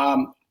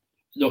 The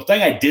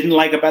thing I didn't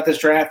like about this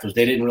draft was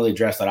they didn't really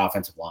address that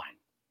offensive line.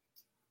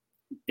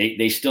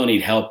 They still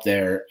need help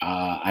there.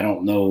 I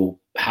don't know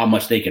how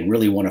much they can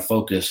really want to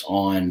focus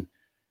on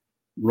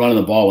running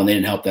the ball when they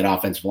didn't help that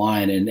offensive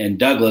line. And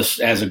Douglas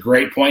has a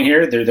great point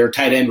here. Their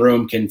tight end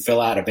room can fill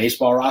out a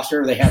baseball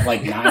roster. They have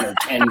like 9 or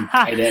 10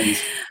 tight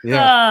ends.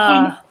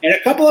 Yeah. And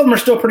a couple of them are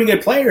still pretty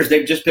good players.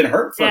 They've just been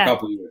hurt for a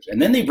couple of years.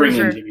 And then they bring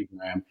in Jimmy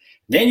Graham.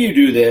 Then you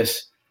do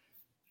this.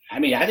 I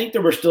mean, I think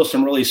there were still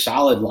some really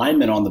solid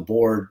linemen on the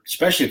board,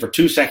 especially for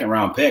 2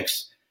 second-round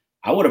picks.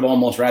 I would have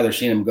almost rather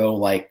seen them go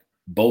like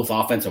both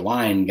offensive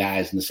line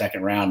guys in the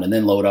second round and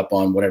then load up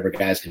on whatever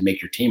guys can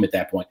make your team at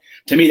that point.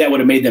 To me, that would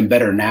have made them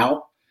better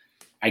now.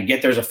 I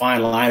get there's a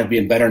fine line of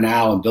being better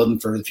now and building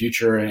for the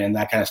future and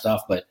that kind of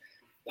stuff, but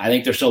I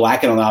think they're still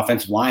lacking on the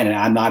offensive line, and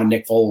I'm not a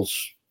Nick Foles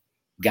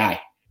guy.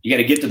 You got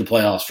to get to the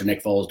playoffs for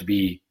Nick Foles to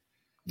be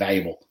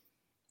valuable.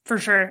 For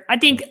sure. I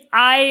think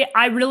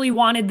I really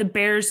wanted the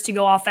Bears to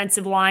go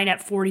offensive line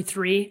at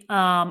 43.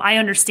 I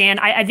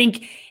understand. I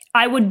think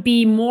I would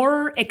be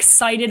more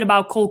excited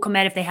about Cole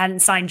Kmet if they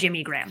hadn't signed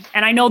Jimmy Graham.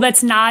 And I know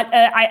that's not,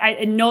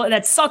 I know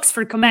that sucks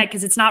for Kmet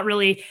because it's not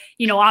really,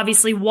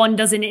 obviously one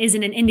isn't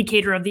an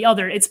indicator of the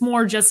other. It's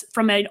more just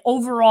from an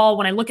overall,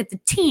 when I look at the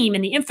team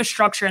and the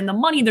infrastructure and the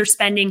money they're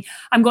spending,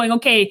 I'm going,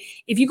 okay,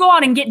 if you go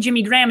out and get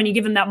Jimmy Graham and you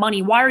give him that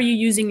money, why are you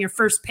using your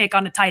first pick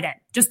on a tight end?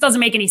 Just doesn't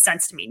make any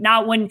sense to me.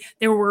 Not when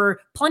there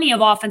were plenty of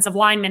offensive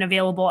linemen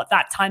available at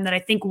that time that I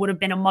think would have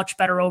been a much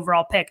better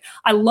overall pick.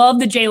 I love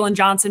the Jalen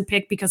Johnson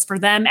pick because for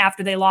them,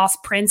 after they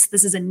lost Prince,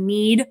 this is a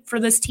need for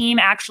this team,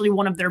 actually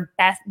one of their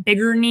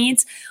bigger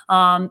needs.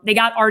 They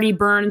got Artie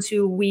Burns,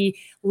 who we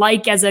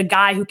like as a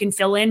guy who can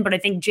fill in, but I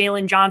think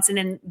Jalen Johnson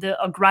and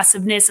the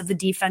aggressiveness of the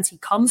defense he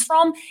comes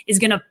from is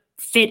going to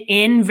fit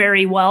in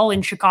very well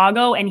in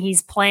Chicago, and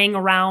he's playing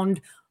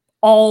around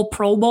all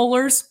Pro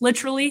Bowlers,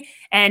 literally,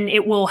 and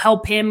it will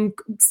help him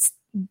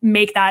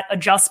make that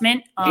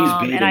adjustment. He's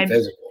big and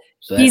physical.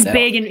 So he's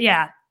big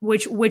and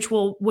which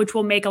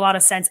will make a lot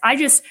of sense.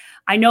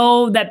 I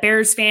know that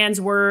Bears fans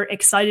were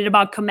excited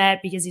about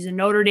Kmet because he's a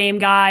Notre Dame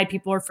guy.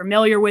 People are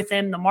familiar with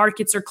him. The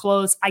markets are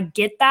close. I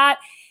get that.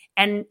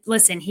 And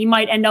listen, he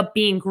might end up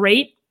being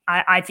great.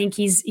 I think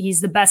he's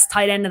the best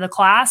tight end of the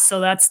class, so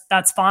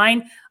that's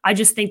fine. I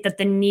just think that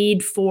the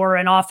need for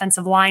an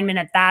offensive lineman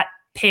at that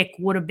pick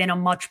would have been a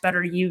much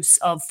better use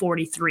of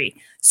 43.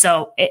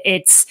 So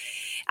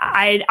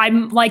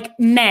I'm like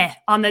meh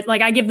on the,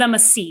 like I give them a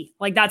C.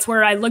 Like that's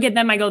where I look at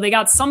them. I go, they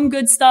got some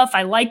good stuff.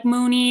 I like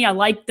Mooney. I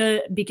like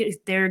because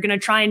they're going to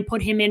try and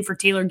put him in for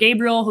Taylor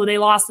Gabriel, who they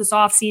lost this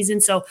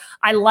offseason. So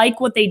I like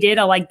what they did.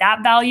 I like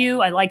that value.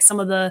 I like some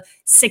of the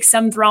 6th,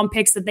 7th round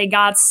picks that they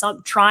got,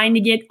 some trying to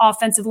get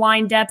offensive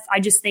line depth. I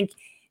just think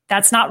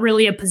that's not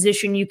really a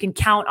position you can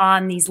count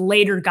on these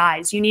later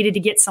guys. You needed to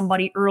get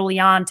somebody early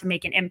on to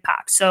make an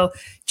impact. So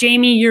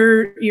Jamie,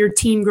 your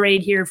team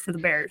grade here for the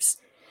Bears.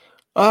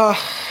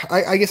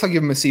 I guess I'll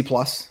give him a C+.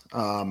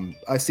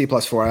 A C+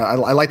 for it. I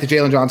like the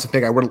Jalen Johnson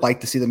pick. I would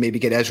like to see them maybe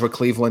get Ezra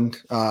Cleveland,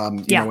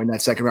 in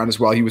that second round as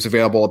well. He was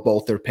available at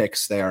both their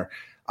picks there.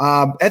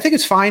 I think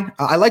it's fine.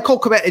 I like Cole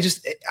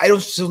Kmet. I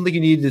don't think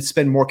you need to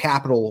spend more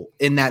capital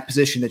in that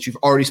position that you've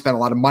already spent a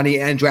lot of money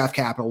and draft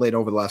capital in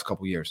over the last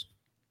couple of years.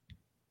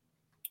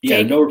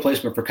 Yeah, no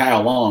replacement for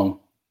Kyle Long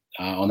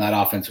on that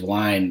offensive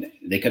line.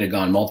 They could have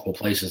gone multiple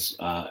places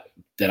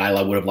that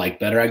I would have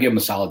liked better. I give them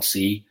a solid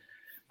C.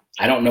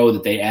 I don't know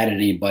that they added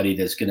anybody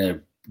that's going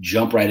to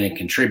jump right in and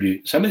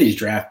contribute. Some of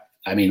these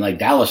like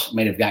Dallas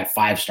may have got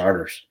 5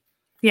 starters.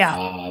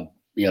 Yeah.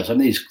 Some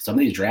of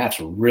these drafts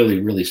were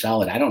really, really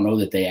solid. I don't know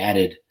that they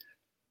added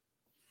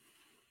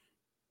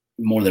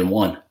more than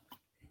 1.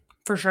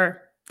 For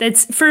sure.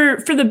 It's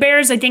for the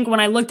Bears. I think when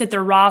I looked at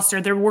their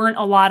roster, there weren't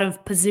a lot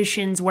of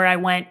positions where I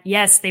went,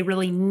 yes, they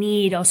really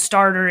need a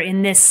starter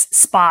in this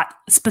spot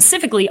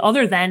specifically,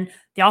 other than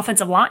the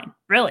offensive line.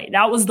 Really,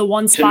 that was the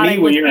one spot. To me,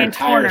 when your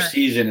entire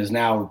season is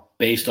now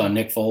based on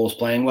Nick Foles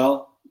playing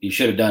well, you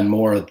should have done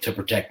more to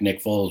protect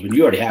Nick Foles when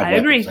you already have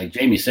weapons. Agree. Like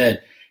Jamie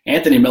said,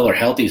 Anthony Miller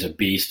healthy is a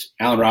beast.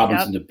 Allen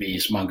Robinson's a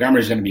beast.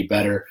 Montgomery's going to be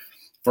better.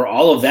 For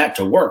all of that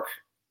to work,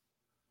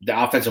 the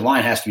offensive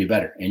line has to be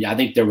better. And I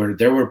think there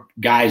were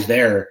guys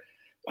there.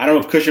 I don't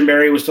know if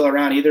Cushenberry was still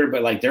around either,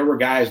 but like there were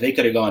guys, they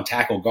could have gone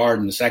tackle guard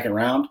in the second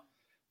round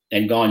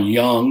and gone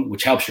young,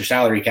 which helps your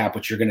salary cap,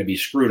 which you're going to be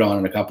screwed on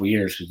in a couple of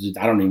years. Because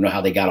I don't even know how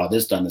they got all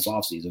this done this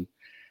offseason.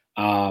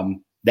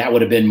 That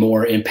would have been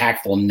more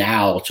impactful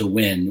now to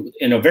win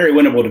in a very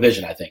winnable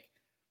division, I think.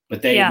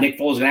 But Nick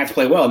Foles is going to have to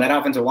play well, and that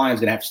offensive line is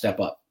going to have to step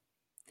up.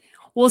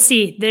 We'll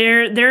see.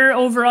 Their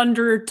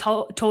over-under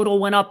total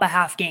went up a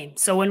half game.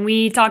 So when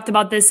we talked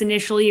about this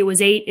initially, it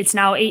was 8. It's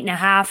now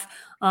 8.5.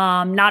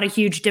 Not a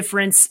huge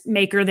difference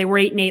maker. They were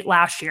 8-8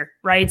 last year,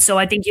 right? So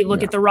I think you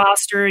look at the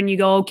roster and you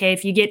go, okay,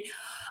 if you get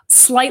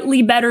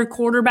slightly better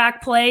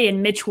quarterback play,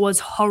 and Mitch was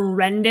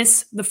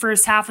horrendous the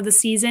first half of the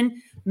season,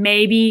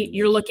 maybe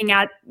you're looking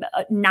at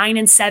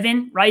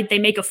 9-7, right? They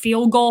make a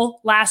field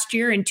goal last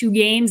year in 2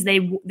 games.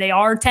 They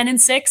are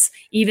 10-6,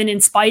 even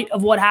in spite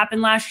of what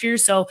happened last year.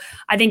 So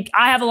I think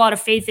I have a lot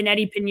of faith in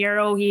Eddie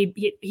Pinheiro.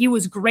 He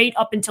was great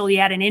up until he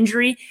had an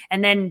injury.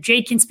 And then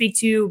Jake can speak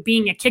to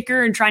being a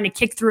kicker and trying to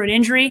kick through an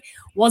injury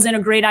wasn't a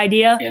great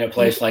idea. In a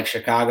place like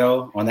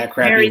Chicago on that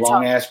crappy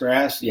long-ass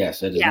grass,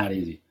 yes, it is not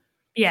easy.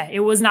 Yeah, it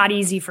was not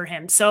easy for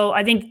him. So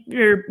I think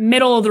you're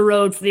middle of the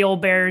road for the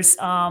old Bears,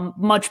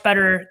 much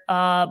better.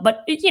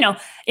 But,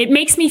 it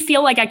makes me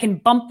feel like I can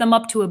bump them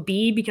up to a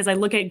B because I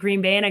look at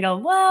Green Bay and I go,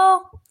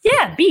 well,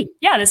 yeah, B.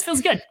 Yeah, this feels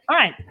good. All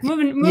right,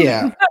 moving.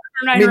 Yeah.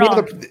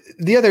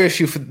 The other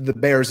issue for the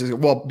Bears is,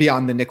 well,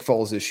 beyond the Nick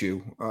Foles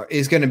issue,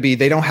 is going to be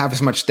they don't have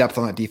as much depth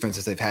on that defense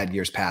as they've had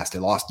years past. They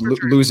lost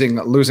losing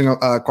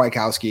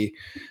Kwiatkowski,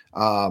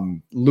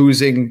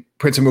 losing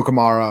Prince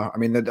Amukamara. I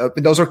mean,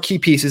 those are key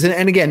pieces.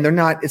 And again,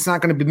 it's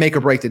not going to make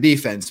or break the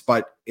defense,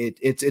 but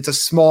it's a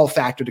small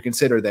factor to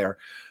consider there.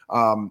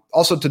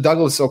 Also to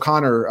Douglas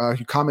O'Connor,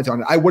 who commented on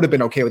it, I would have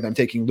been okay with them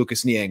taking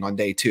Lucas Niang on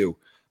day 2.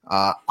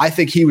 I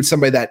think he was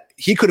somebody that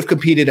he could have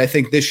competed, I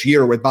think, this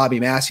year with Bobby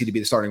Massey to be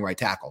the starting right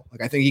tackle.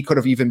 Like, I think he could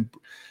have even,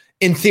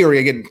 in theory,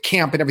 again,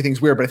 camp and everything's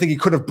weird, but I think he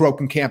could have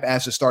broken camp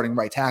as the starting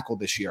right tackle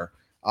this year.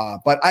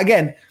 But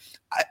again,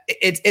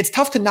 it's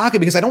tough to knock it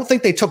because I don't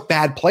think they took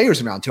bad players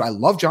in round 2. I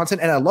love Johnson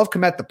and I love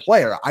Kmet the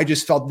player. I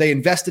just felt they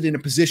invested in a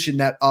position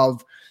that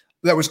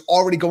was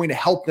already going to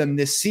help them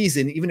this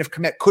season, even if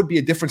Kmet could be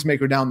a difference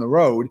maker down the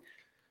road.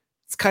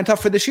 It's kind of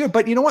tough for this year,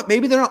 but you know what?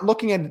 Maybe they're not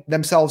looking at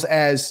themselves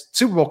as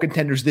Super Bowl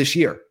contenders this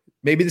year.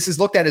 Maybe this is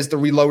looked at as the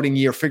reloading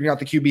year, figuring out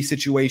the QB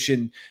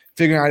situation,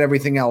 figuring out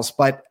everything else.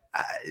 But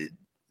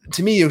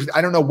to me,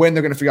 I don't know when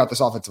they're going to figure out this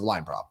offensive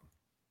line problem.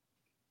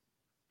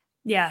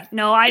 Yeah,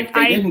 no, if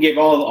they didn't give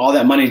all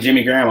that money to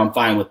Jimmy Graham, I'm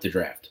fine with the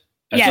draft.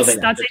 That's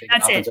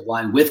offensive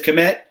line with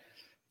Kmet.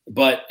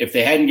 But if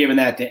they hadn't given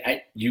that,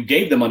 you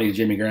gave the money to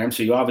Jimmy Graham,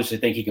 so you obviously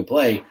think he can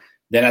play.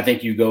 Then I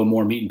think you go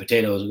more meat and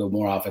potatoes and go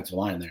more offensive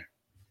line there.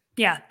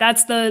 Yeah,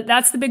 that's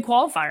the big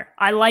qualifier.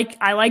 I like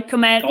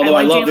Kmet. Although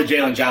I love the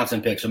Jalen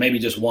Johnson pick, so maybe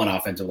just one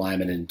offensive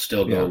lineman and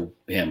still go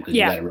him because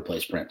you got to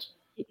replace Prince.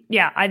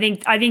 Yeah, I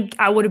think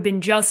I would have been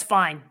just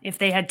fine if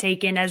they had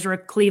taken Ezra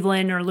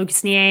Cleveland or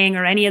Lucas Niang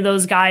or any of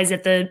those guys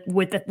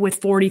with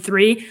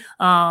 43.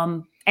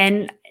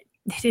 And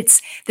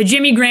it's the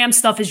Jimmy Graham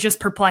stuff is just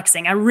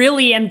perplexing. I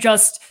really am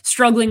just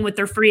struggling with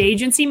their free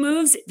agency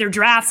moves. Their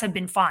drafts have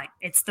been fine.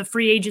 It's the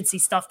free agency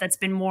stuff that's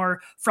been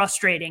more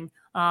frustrating.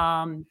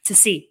 to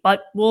see.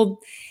 But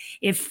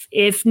if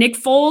Nick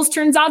Foles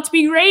turns out to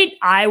be great,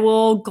 I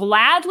will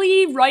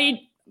gladly write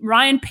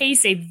Ryan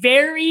Pace a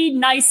very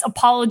nice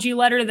apology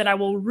letter that I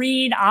will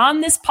read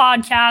on this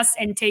podcast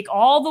and take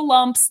all the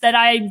lumps that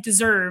I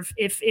deserve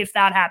if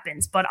that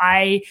happens. But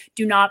I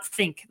do not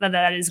think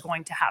that is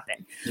going to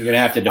happen. You're going to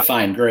have to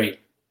define great.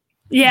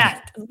 Yeah.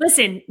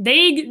 Listen,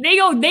 they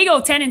go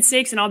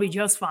 10-6 and I'll be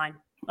just fine.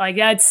 Like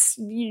that's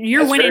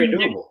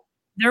winning.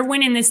 They're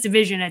winning this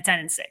division at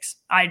 10-6.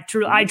 I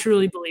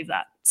truly believe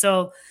that.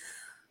 So,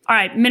 all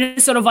right,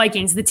 Minnesota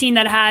Vikings, the team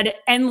that had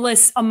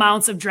endless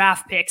amounts of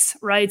draft picks,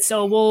 right?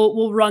 So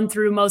we'll run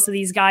through most of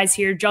these guys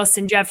here: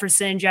 Justin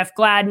Jefferson, Jeff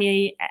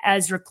Gladney,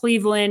 Ezra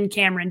Cleveland,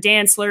 Cameron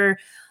Dantzler,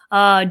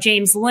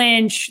 James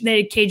Lynch,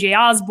 KJ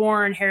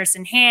Osborne,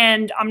 Harrison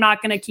Hand. I'm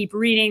not going to keep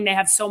reading. They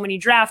have so many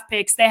draft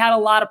picks. They had a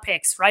lot of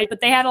picks, right?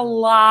 But they had a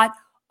lot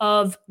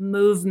of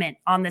movement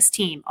on this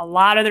team. A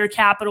lot of their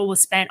capital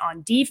was spent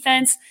on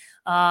defense,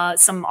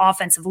 some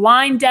offensive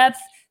line depth.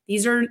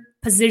 These are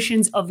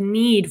positions of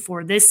need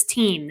for this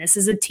team. This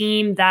is a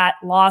team that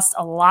lost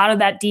a lot of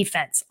that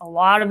defense, a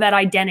lot of that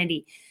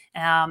identity,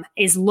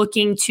 is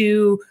looking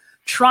to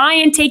try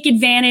and take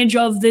advantage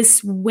of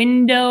this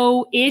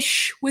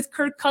window-ish with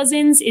Kirk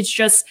Cousins. It's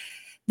just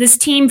this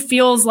team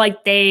feels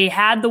like they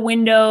had the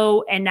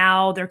window and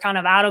now they're kind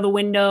of out of the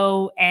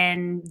window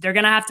and they're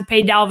going to have to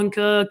pay Dalvin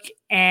Cook,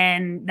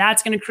 and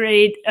that's going to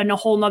create a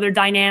whole nother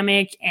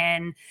dynamic.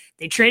 And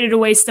they traded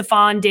away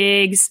Stephon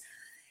Diggs.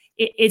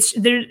 It's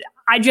there.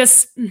 I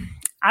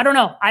don't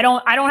know. I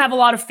don't have a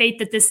lot of faith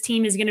that this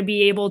team is going to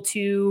be able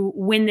to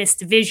win this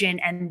division.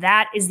 And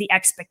that is the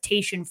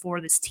expectation for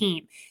this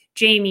team.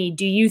 Jamie,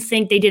 do you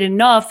think they did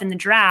enough in the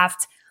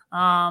draft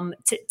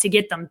to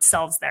get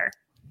themselves there?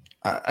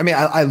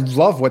 I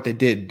love what they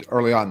did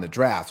early on in the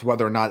draft.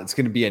 Whether or not it's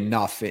going to be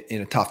enough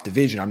in a tough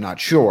division, I'm not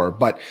sure.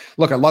 But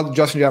look, I love the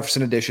Justin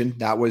Jefferson addition.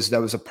 That was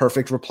a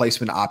perfect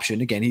replacement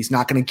option. Again, he's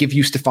not going to give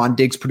you Stephon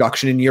Diggs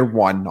production in year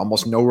one.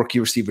 Almost no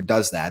rookie receiver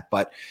does that.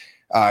 But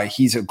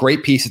he's a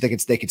great piece that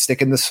they could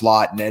stick in the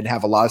slot and then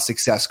have a lot of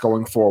success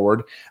going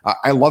forward.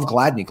 I love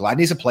Gladney.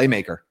 Gladney's a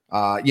playmaker.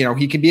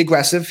 He can be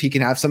aggressive. He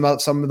can have some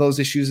of those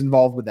issues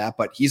involved with that,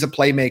 but he's a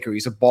playmaker.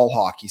 He's a ball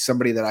hawk. He's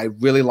somebody that I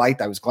really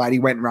liked. I was glad he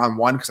went in round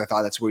one because I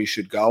thought that's where he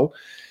should go.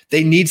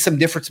 They need some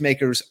difference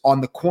makers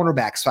on the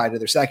cornerback side of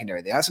their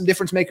secondary. They have some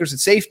difference makers at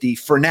safety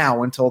for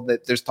now until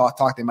there's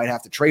talk they might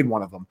have to trade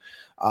one of them.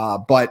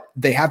 But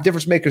they have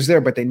difference makers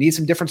there, but they need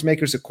some difference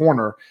makers at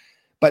corner.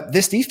 But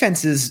this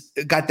defense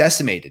got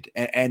decimated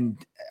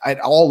and at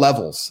all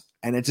levels.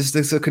 And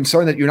it's a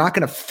concern that you're not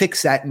going to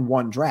fix that in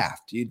one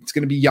draft. It's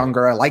going to be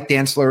younger. I like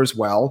Dantzler as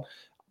well.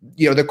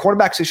 The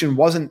quarterback position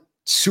wasn't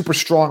super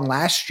strong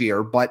last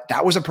year, but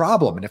that was a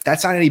problem. And if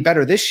that's not any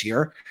better this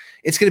year,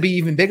 it's going to be an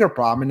even bigger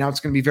problem. And now it's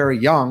going to be very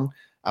young.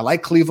 I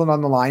like Cleveland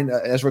on the line,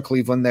 Ezra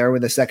Cleveland there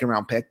with the second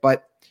round pick,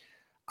 but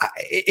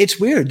it's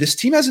weird. This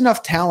team has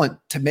enough talent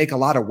to make a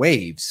lot of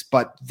waves,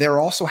 but they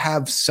also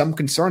have some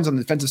concerns on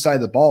the defensive side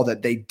of the ball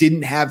that they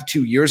didn't have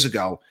 2 years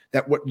ago,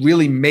 that what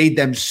really made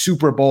them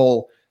Super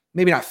Bowl,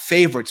 maybe not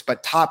favorites,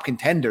 but top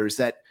contenders.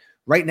 That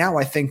right now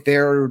I think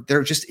they're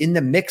just in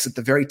the mix at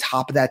the very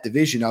top of that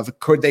division of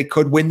they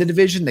could win the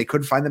division. They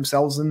could find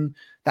themselves in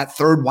that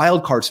third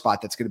wild card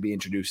spot that's going to be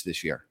introduced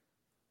this year.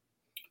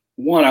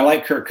 One, I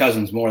like Kirk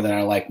Cousins more than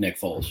I like Nick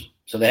Foles.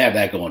 So they have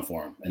that going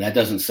for them. And that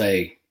doesn't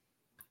say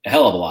a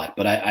hell of a lot,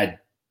 but I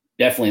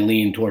definitely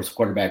lean towards the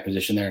quarterback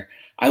position there.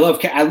 I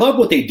love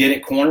what they did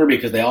at corner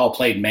because they all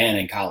played man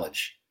in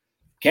college.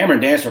 Cameron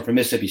Dantzler from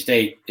Mississippi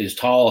State is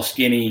tall,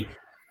 skinny,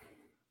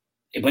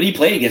 but he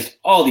played against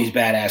all these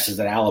badasses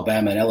at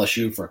Alabama and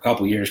LSU for a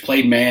couple years,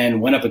 played man,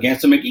 went up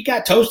against them. He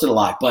got toasted a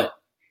lot, but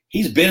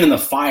he's been in the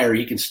fire.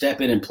 He can step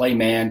in and play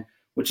man,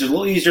 which is a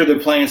little easier than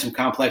playing some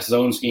complex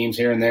zone schemes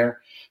here and there.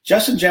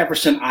 Justin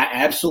Jefferson, I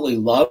absolutely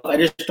love. I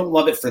just don't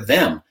love it for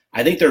them.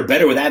 I think they're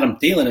better with Adam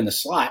Thielen in the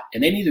slot,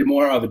 and they needed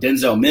more of a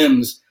Denzel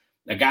Mims,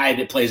 a guy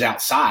that plays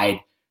outside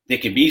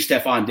that can be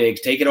Stephon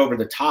Diggs, take it over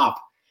the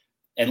top,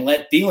 and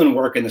let Thielen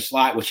work in the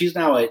slot, which he's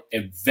now a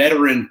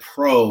veteran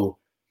pro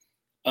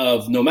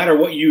of no matter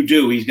what you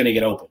do, he's going to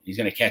get open. He's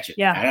going to catch it.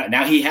 Yeah.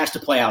 Now he has to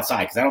play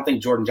outside because I don't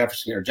think Justin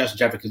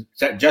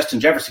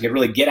Jefferson can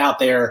really get out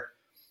there.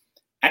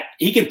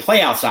 He can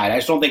play outside. I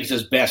just don't think it's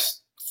his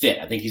best fit.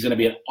 I think he's going to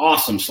be an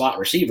awesome slot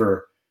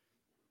receiver,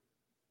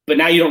 but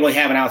now you don't really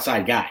have an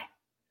outside guy.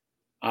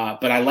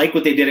 But I like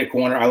what they did at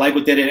corner. I like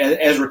what they did.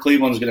 Ezra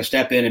Cleveland's going to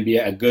step in and be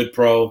a good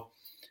pro.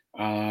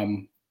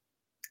 I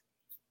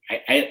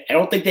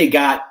don't think they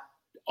got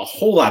a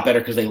whole lot better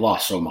because they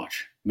lost so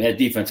much. I mean, that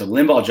defensive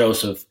Linval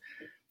Joseph,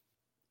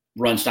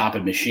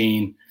 run-stopping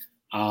machine.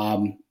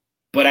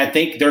 But I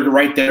think they're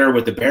right there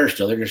with the Bears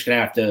still. They're just going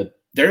to have to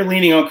 – they're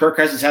leaning on Kirk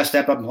Cousins has to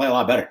step up and play a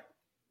lot better.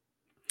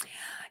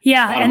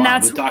 Yeah, and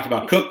that's – we talked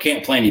about Cook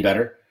can't play any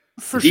better.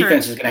 For the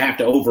defense is going to have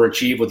to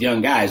overachieve with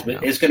young guys,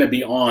 but it's going to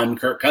be on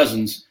Kirk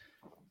Cousins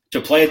to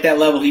play at that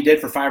level he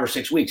did for 5 or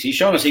 6 weeks. He's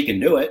shown us he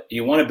can do it.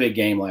 He won a big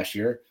game last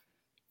year.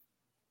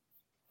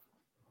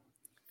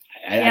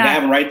 I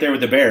have them right there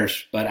with the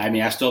Bears, but I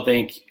mean, I still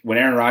think when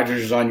Aaron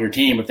Rodgers is on your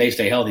team, if they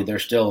stay healthy, they're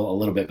still a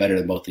little bit better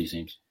than both these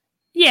teams.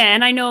 Yeah,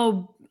 and I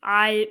know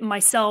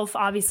myself,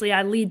 obviously,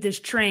 I lead this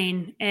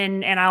train,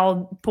 and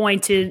I'll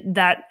point to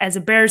that as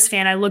a Bears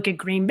fan. I look at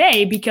Green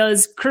Bay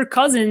because Kirk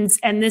Cousins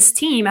and this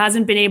team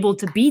hasn't been able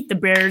to beat the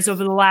Bears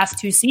over the last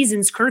 2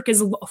 seasons. Kirk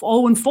is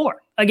 0-4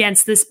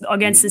 against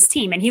this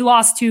team, and he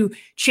lost to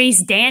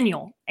Chase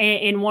Daniel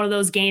in one of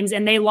those games,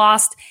 and they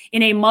lost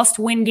in a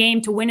must-win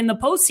game to win in the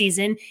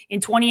postseason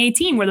in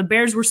 2018, where the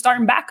Bears were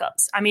starting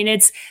backups. I mean,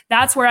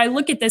 that's where I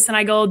look at this and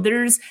I go,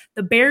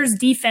 the Bears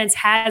defense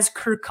has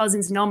Kirk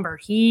Cousins' number.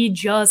 He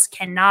just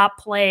cannot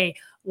play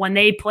when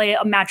they play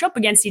a matchup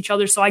against each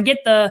other. So I get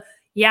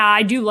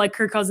I do like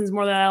Kirk Cousins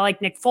more than I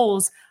like Nick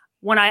Foles.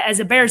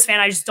 As a Bears fan,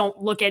 I just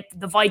don't look at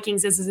the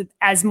Vikings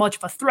as much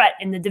of a threat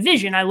in the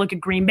division. I look at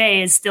Green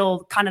Bay as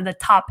still kind of the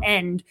top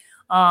end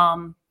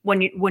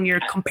when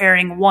you're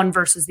comparing one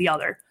versus the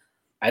other.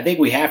 I think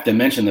we have to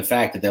mention the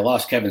fact that they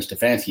lost Kevin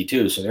Stefanski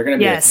too, so they're going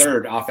to be a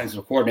third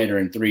offensive coordinator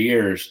in 3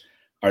 years.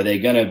 Are they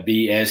going to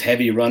be as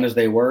heavy run as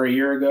they were a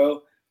year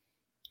ago?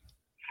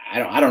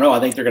 I don't know. I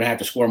think they're going to have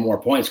to score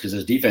more points because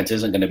this defense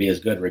isn't going to be as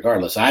good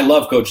regardless. I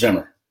love Coach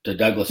Zimmer, to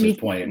Douglas's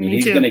point. I mean,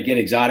 he's going to get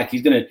exotic.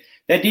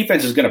 That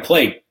defense is going to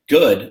play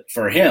good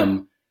for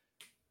him,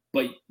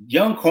 but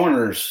young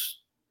corners,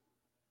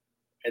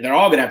 they're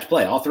all going to have to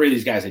play. All 3 of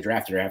these guys they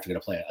drafted are going to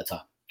play a ton.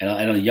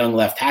 And a young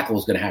left tackle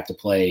is going to have to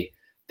play.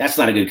 That's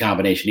not a good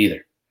combination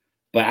either.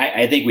 But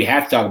I think we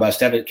have to talk about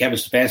Kevin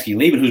Stefanski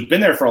leaving, who's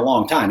been there for a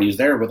long time. He was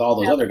there with all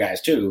those other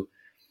guys too.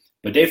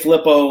 But Dave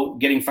Filippo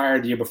getting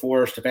fired the year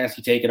before,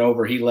 Stefanski taking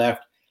over, he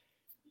left.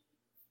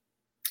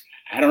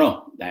 I don't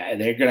know.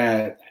 They're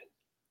gonna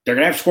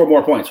have to score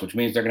more points, which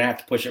means they're gonna have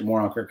to push it more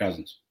on Kirk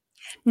Cousins.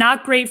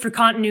 Not great for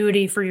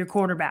continuity for your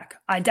quarterback.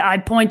 I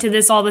point to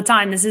this all the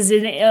time. This is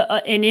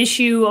an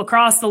issue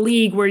across the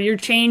league where you're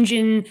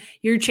changing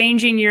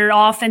your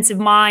offensive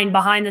mind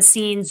behind the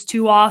scenes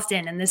too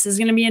often, and this is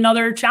going to be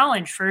another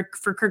challenge for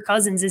Kirk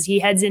Cousins as he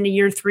heads into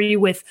year 3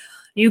 with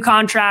new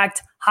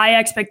contract, high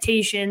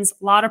expectations,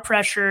 a lot of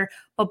pressure.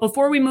 But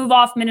before we move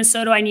off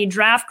Minnesota, I need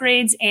draft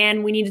grades,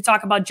 and we need to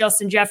talk about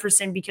Justin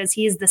Jefferson because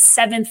he is the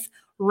 7th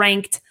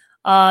ranked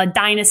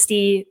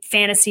dynasty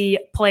fantasy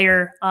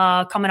player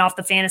coming off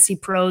the Fantasy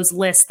Pros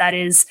list. That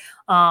is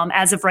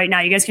as of right now.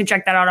 You guys can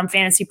check that out on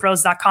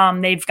fantasypros.com.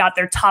 They've got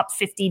their top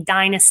 50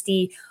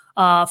 dynasty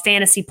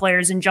fantasy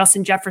players, and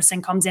Justin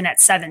Jefferson comes in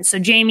at 7. So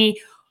Jamie,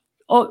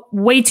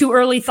 way too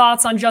early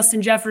thoughts on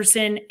Justin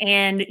Jefferson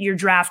and your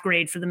draft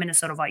grade for the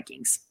Minnesota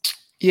Vikings.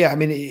 Yeah, I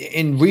mean,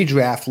 in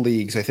redraft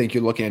leagues, I think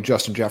you're looking at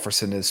Justin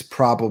Jefferson as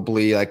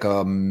probably like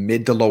a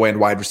mid to low end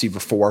wide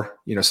receiver 4.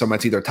 Someone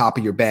that's either top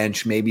of your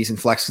bench, maybe he's in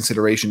flex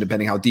consideration,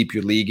 depending how deep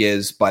your league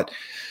is. But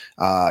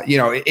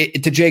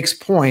to Jake's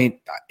point,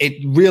 it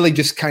really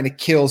just kind of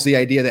kills the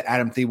idea that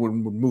Adam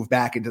Thielen would move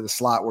back into the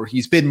slot, where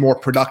he's been more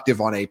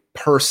productive on a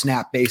per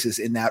snap basis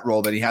in that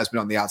role than he has been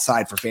on the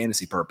outside for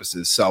fantasy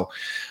purposes. So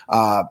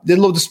a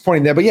little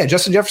disappointing there. But yeah,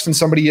 Justin Jefferson,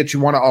 somebody that you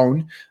want to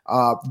own.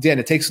 Again,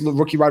 it takes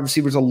rookie wide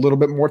receivers a little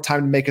bit more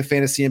time to make a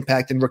fantasy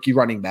impact than rookie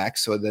running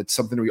backs. So that's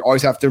something we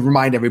always have to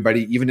remind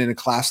everybody, even in a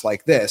class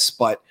like this.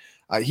 But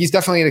he's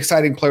definitely an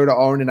exciting player to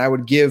own, and I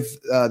would give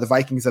the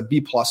Vikings a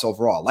B+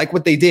 overall. Like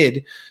what they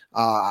did,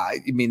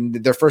 I mean,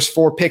 their first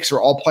 4 picks are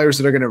all players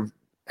that are going to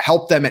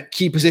help them at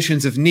key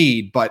positions of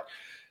need. But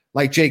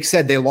like Jake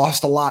said, they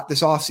lost a lot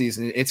this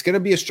offseason. It's going to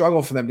be a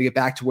struggle for them to get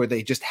back to where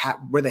they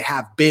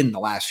have been the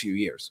last few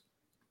years.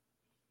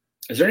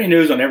 Is there any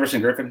news on Everson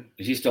Griffin?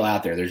 Is he still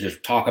out there? There's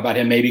just talk about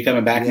him maybe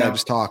coming back now.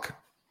 Just talk.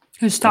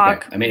 Who's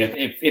talk? Okay. I mean,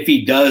 if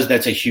he does,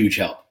 that's a huge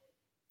help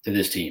to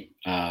this team.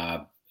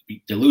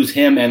 To lose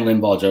him and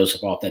Linval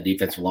Joseph off that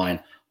defensive line,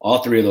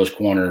 all 3 of those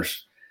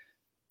corners,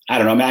 I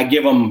don't know. I mean, I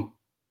give them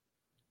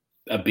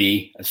a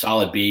B, a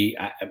solid B.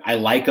 I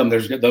like them.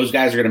 Those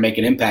guys are going to make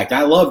an impact.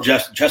 I love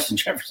Justin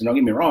Jefferson. Don't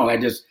get me wrong.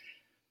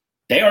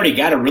 They already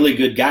got a really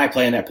good guy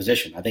playing that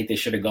position. I think they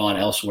should have gone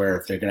elsewhere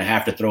if they're going to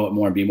have to throw it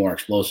more and be more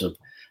explosive.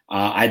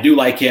 I do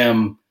like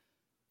him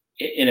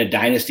in a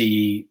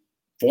dynasty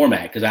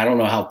format because I don't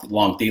know how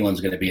long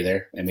Thielen's going to be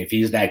there. I mean, if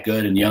he's that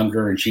good and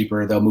younger and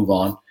cheaper, they'll move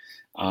on.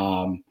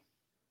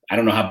 I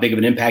don't know how big of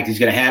an impact he's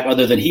going to have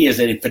other than he is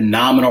a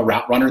phenomenal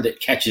route runner that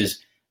catches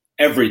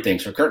everything.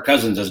 So Kirk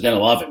Cousins is going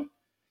to love him.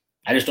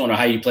 I just don't know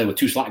how you play with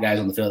 2 slot guys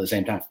on the field at the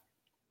same time.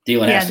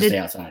 Thielen has to stay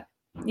outside.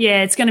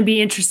 Yeah, it's going to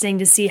be interesting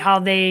to see how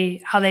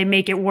they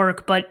make it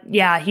work. But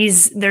yeah,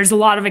 there's a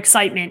lot of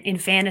excitement in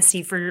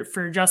fantasy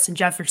for Justin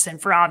Jefferson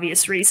for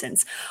obvious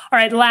reasons. All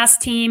right,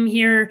 last team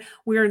here,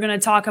 we're going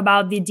to talk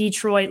about the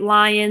Detroit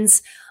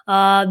Lions.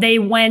 They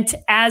went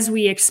as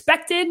we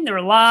expected. There were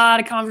a lot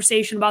of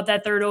conversation about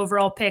that 3rd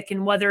overall pick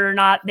and whether or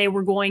not they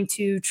were going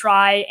to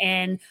try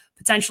and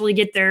potentially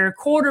get their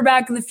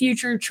quarterback of the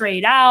future,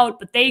 trade out,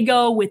 but they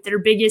go with their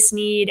biggest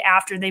need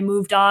after they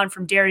moved on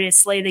from Darius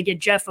Slay. They get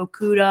Jeff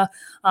Okudah,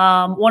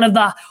 one of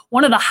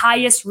the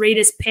highest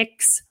rated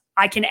picks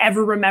I can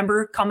ever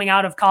remember coming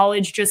out of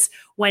college, just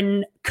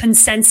when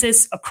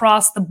consensus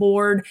across the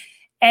board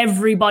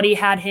everybody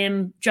had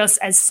him just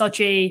as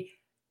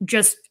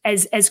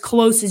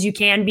close as you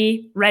can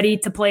be, ready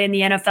to play in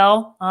the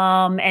NFL.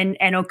 And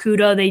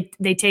Okudah,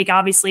 they take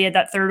obviously at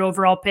that 3rd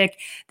overall pick.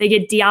 They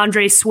get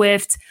DeAndre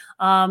Swift,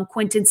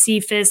 Quinton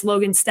Cephas,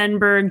 Logan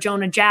Stenberg,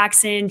 Jonah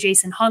Jackson,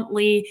 Jason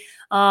Huntley.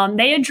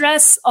 They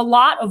address a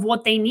lot of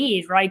what they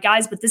need, right,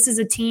 guys? But this is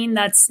a team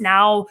that's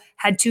now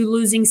had 2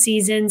 losing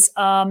seasons.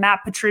 Matt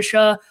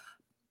Patricia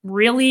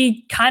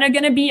really kind of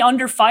going to be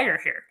under fire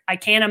here. I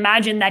can't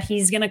imagine that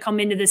he's going to come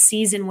into this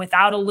season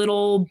without a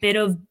little bit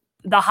of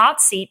the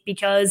hot seat,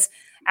 because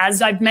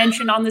as I've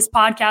mentioned on this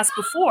podcast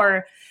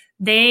before,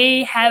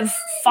 they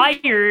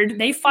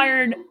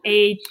fired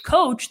a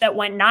coach that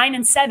went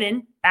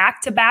 9-7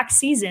 back-to-back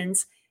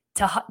seasons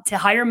to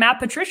hire Matt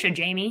Patricia,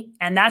 Jamie.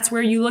 And that's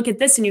where you look at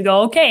this and you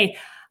go, okay,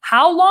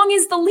 how long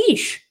is the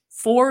leash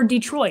for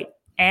Detroit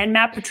and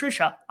Matt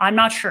Patricia? I'm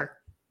not sure.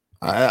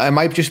 I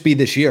might just be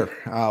this year.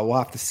 We'll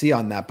have to see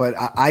on that. But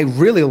I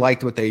really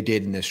liked what they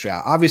did in this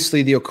draft.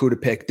 Obviously, the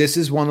Okudah pick, this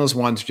is one of those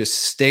ones,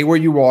 just stay where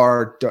you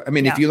are. I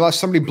mean, if you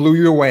lost somebody blew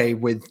you away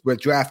with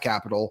draft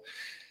capital,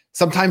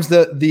 sometimes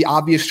the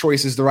obvious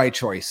choice is the right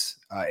choice.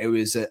 It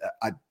was,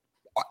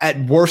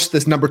 at worst,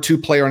 this number 2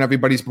 player on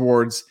everybody's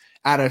boards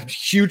at a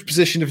huge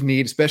position of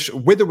need,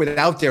 especially with or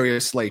without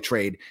Darius Slay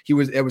trade. It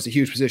was a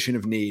huge position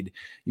of need.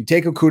 You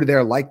take Okudah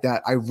there like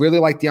that. I really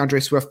like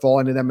DeAndre Swift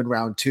falling to them in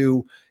round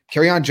 2.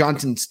 Kerryon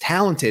Johnson's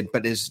talented,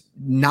 but is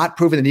not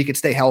proven that he could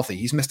stay healthy.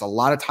 He's missed a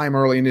lot of time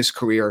early in his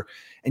career,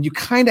 and you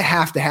kind of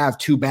have to have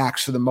 2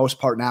 backs for the most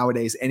part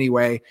nowadays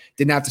anyway.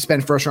 Didn't have to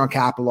spend first-round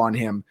capital on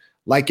him.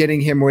 Like getting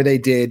him where they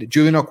did.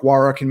 Julian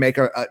Okwara can make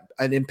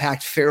an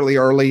impact fairly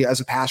early as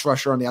a pass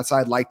rusher on the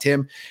outside. Liked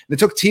him. They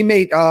took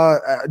teammate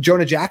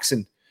Jonah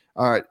Jackson.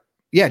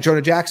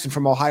 Jonah Jackson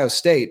from Ohio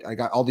State. I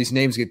got all these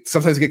names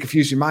sometimes get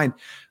confused in your mind,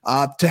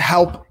 to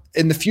help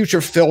in the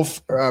future fill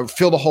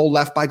the hole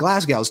left by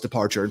Glasgow's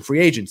departure and free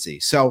agency.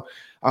 So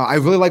I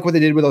really like what they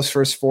did with those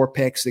first 4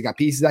 picks. They got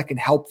pieces that can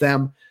help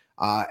them.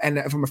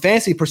 And from a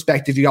fantasy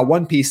perspective, you got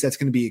one piece that's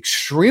going to be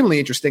extremely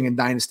interesting in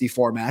dynasty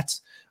formats.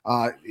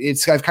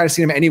 I've kind of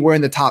seen him anywhere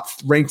in the top,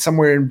 ranked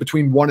somewhere in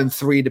between 1 and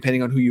 3,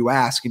 depending on who you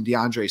ask, in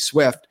DeAndre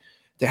Swift,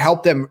 to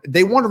help them.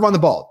 They want to run the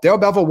ball. Darrell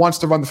Bevell wants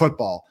to run the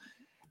football.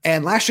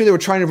 And last year they were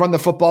trying to run the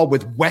football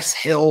with Wes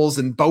Hills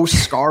and Bo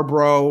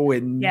Scarborough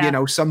and,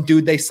 some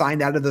dude they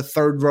signed out of the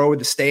 3rd row of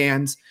the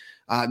stands.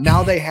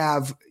 Now they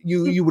have,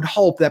 you would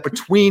hope that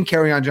between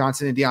Kerryon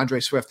Johnson and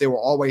DeAndre Swift, they will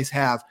always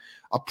have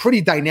a pretty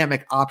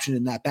dynamic option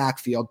in that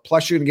backfield.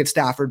 Plus you're going to get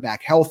Stafford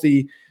back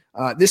healthy.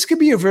 This could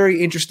be a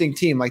very interesting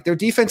team. Like, their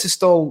defense is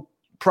still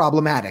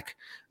problematic,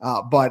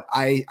 but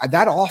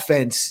that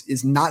offense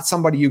is not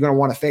somebody you're going to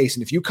want to face.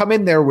 And if you come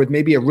in there with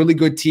maybe a really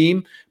good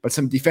team, but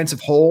some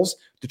defensive holes,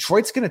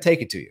 Detroit's going to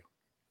take it to you.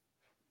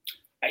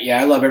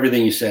 Yeah, I love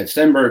everything you said.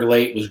 Stenberg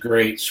late was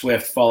great.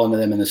 Swift falling to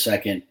them in the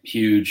 2nd,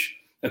 huge.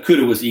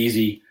 Okudah was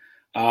easy.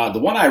 The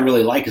one I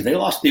really like is they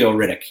lost Theo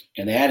Riddick,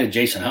 and they added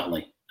Jason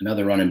Huntley,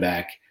 another running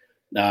back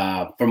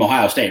from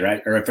Ohio State,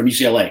 right? Or from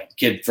UCLA.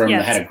 Kid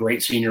had a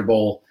great Senior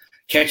Bowl.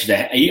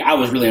 I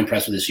was really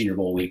impressed with his Senior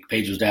Bowl week.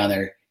 Paige was down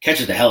there,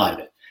 catches the hell out of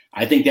it.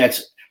 I think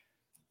that's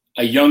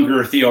a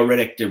younger Theo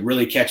Riddick to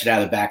really catch it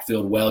out of the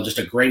backfield well. Just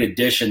a great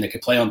addition that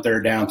could play on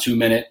 3rd down,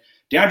 2-minute.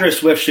 DeAndre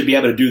Swift should be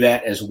able to do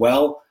that as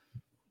well,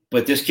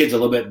 but this kid's a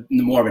little bit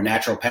more of a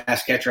natural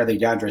pass catcher. I think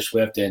DeAndre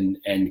Swift and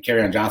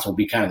Kerryon Johnson will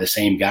be kind of the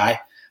same guy,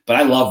 but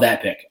I love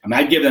that pick. I mean,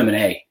 I'd give them an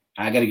A.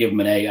 I got to give them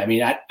an A. I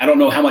mean, I don't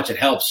know how much it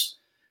helps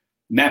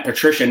Matt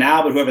Patricia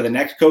now, but whoever the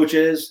next coach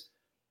is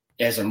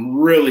has some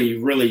really,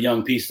 really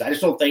young pieces. I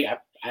just don't think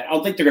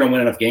they're going to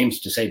win enough games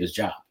to save his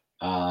job.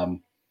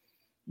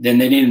 Then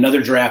they need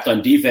another draft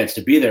on defense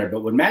to be there.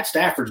 But when Matt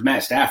Stafford's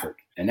Matt Stafford,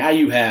 and now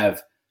you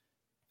have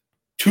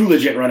 2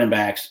 legit running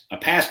backs, a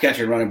pass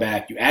catcher running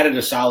back, you added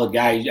a solid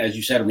guy, as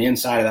you said, on the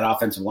inside of that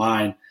offensive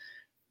line,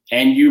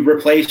 and you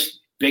replaced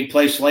Big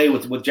Play Slay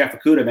with Jeff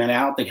Okudah, man.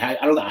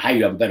 I don't know how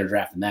you have a better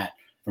draft than that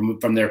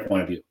from their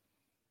point of view.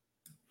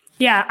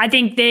 Yeah, I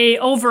think they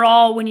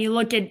overall, when you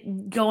look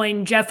at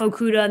going Jeff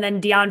Okudah and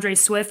then DeAndre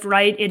Swift,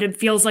 right, it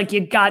feels like you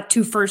got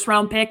 2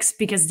 first-round picks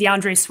because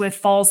DeAndre Swift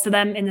falls to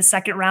them in the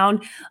 2nd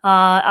round.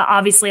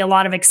 Obviously, a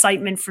lot of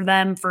excitement for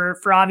them for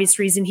obvious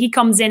reason. He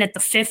comes in at the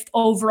 5th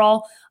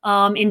overall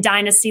in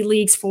dynasty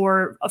leagues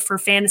for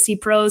fantasy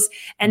pros,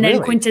 and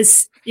then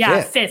Quintus,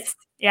 5th.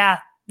 Yeah,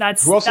 who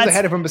else is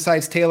ahead of him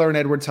besides Taylor and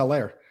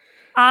Edwards-Helaire?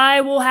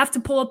 I will have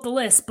to pull up the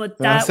list, but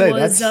that's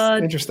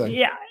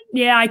interesting.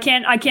 Yeah, I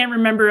can't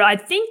remember. I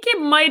think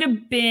it might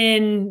have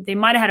been, they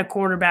might have had a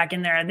quarterback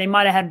in there. They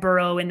might have had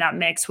Burrow in that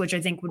mix, which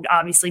I think would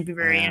obviously be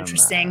very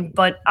interesting. Man.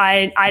 But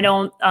I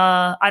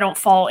don't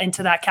fall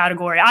into that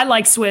category. I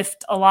like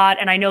Swift a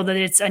lot, and I know that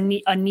it's a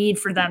need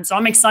for them. So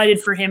I'm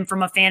excited for him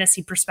from a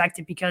fantasy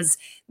perspective because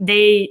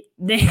Detroit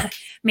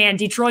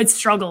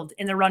struggled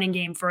in the running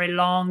game for a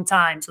long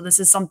time. So this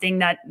is something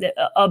that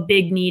a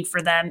big need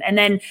for them. And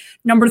then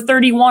number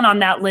 31 on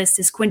that list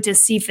is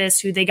Quintus Cephas,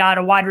 who they got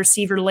a wide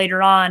receiver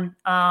later on.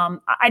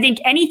 I think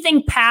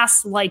anything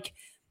past like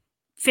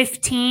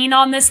 15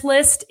 on this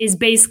list is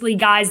basically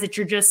guys that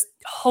you're just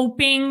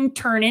hoping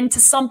turn into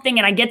something.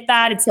 And I get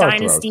that. It's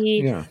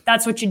dynasty. Yeah.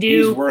 That's what you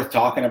do. He's worth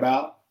talking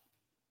about.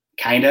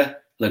 Kind of.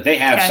 Look, they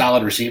have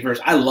solid receivers.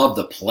 I love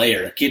the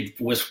player. The kid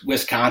was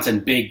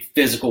Wisconsin, big,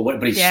 physical,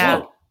 but he's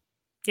slow.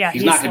 Yeah,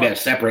 he's not going to be able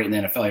to separate in the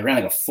NFL. He ran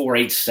like a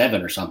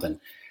 4.87 or something.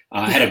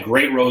 Had a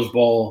great Rose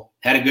Bowl,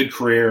 had a good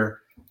career,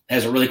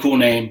 has a really cool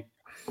name,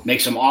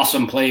 makes some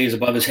awesome plays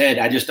above his head.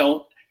 I just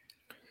don't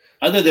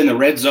 – other than the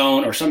red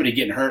zone or somebody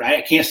getting hurt,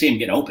 I can't see him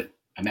getting open.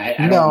 I mean,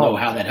 I don't know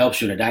how that helps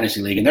you in a dynasty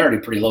league, and they're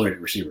already pretty loaded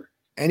at receiver.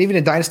 And even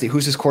in dynasty,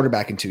 who's his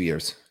quarterback in 2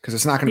 years? Because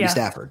it's not going to be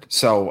Stafford.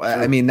 So,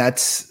 I mean,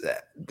 that's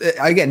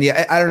again,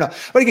 I don't know.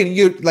 But again,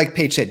 you like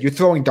Paige said, you're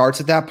throwing darts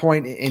at that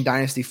point in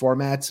dynasty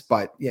formats.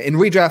 But in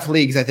redraft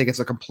leagues, I think it's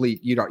a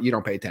complete you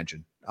don't pay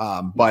attention.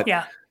 But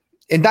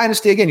in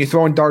dynasty, again, you're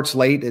throwing darts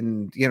late,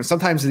 and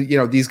sometimes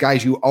these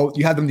guys you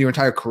have them your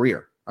entire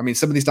career. I mean,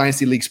 some of these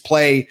dynasty leagues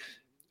play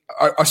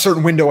a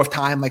certain window of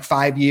time, like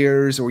 5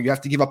 years, or you have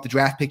to give up the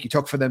draft pick you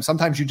took for them.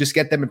 Sometimes you just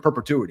get them in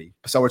perpetuity.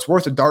 So it's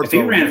worth a dart. If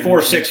he ran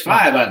 4.65,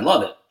 I'd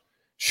love it.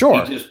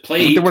 Sure. He just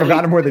played. They would have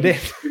gotten him where they did.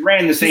 He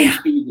ran the same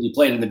speed that he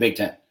played in the Big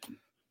Ten.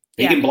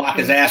 He can block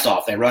his ass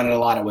off. They run it a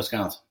lot at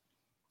Wisconsin.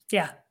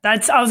 Yeah, I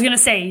was going to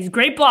say, he's a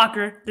great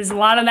blocker. There's a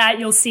lot of that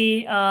you'll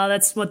see.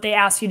 That's what they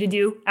ask you to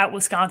do at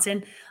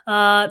Wisconsin.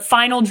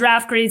 Final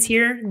draft grades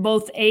here,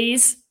 both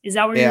A's. Is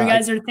that what you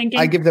guys are thinking?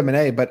 I give them an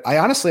A, but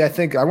I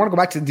think I want to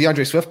go back to the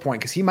DeAndre Swift point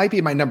because he might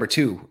be my number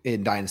 2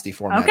 in dynasty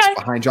formats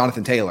behind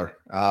Jonathan Taylor.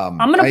 I'm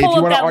going to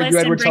pull up that list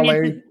and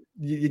bring it.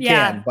 You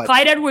can. But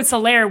Clyde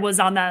Edwards-Helaire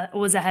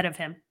was ahead of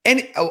him.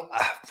 And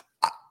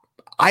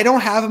I don't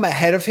have him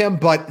ahead of him,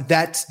 but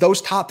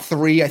those top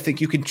 3. I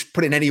think you can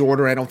put in any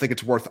order. I don't think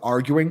it's worth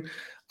arguing.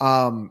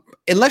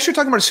 Unless you're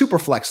talking about a super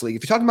flex league.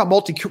 If you're talking about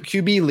multi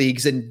QB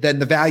leagues, and then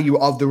the value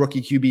of the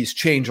rookie QBs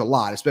change a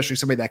lot, especially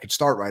somebody that could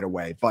start right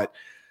away. But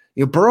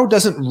Burrow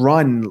doesn't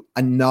run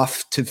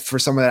enough for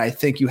someone that I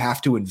think you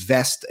have to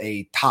invest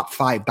a top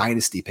 5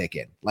 dynasty pick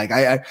in. Like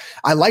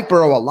I like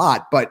Burrow a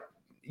lot, but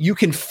you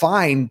can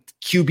find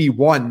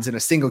QB1s in a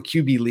single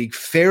QB league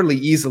fairly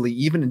easily,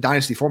 even in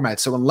dynasty formats.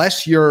 So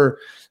unless you're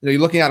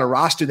looking at a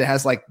roster that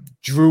has like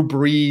Drew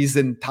Brees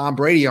and Tom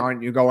Brady on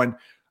it, you're going,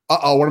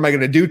 what am I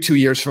going to do 2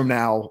 years from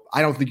now?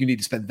 I don't think you need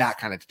to spend that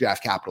kind of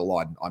draft capital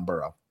on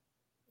Burrow.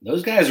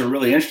 Those guys are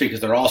really interesting because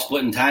they're all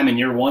splitting time in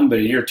year 1, but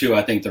in year 2,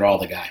 I think they're all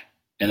the guy.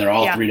 And they're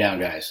all 3-down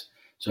guys.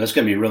 So that's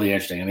going to be really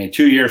interesting. I mean,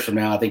 2 years from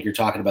now, I think you're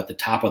talking about the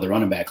top of the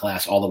running back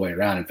class all the way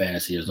around in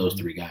fantasy is those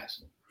 3 guys.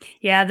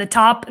 Yeah,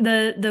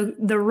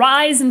 the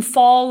rise and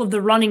fall of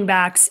the running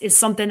backs is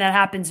something that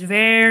happens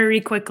very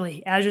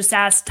quickly. I just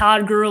asked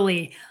Todd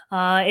Gurley.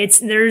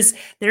 There's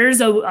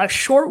a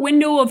short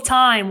window of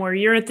time where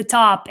you're at the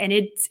top, and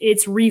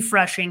it's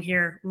refreshing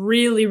here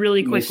really,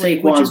 really quickly.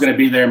 Saquon's going to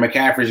be there.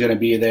 McCaffrey's going to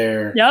be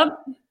there. Yep.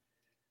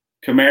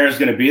 Kamara's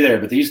going to be there,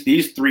 but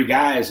these 3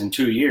 guys in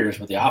 2 years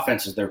with the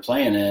offenses they're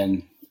playing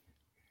in,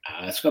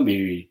 it's going to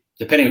be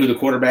depending who the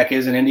quarterback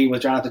is in Indy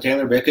with Jonathan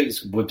Taylor.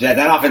 Because with that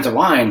offensive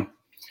line,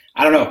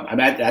 I don't know.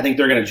 I think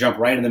they're going to jump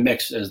right in the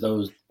mix as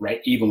those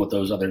even with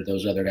those other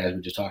guys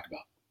we just talked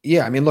about.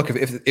 Yeah, I mean, look,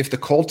 if the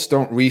Colts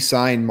don't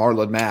re-sign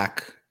Marlon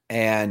Mack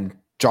and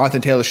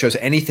Jonathan Taylor shows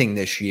anything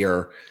this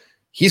year,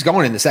 he's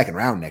going in the second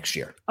round next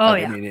year.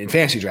 I mean, in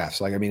fantasy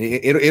drafts.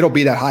 It'll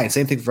be that high. And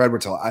same thing for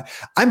Edwards.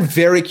 I'm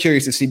very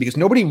curious to see because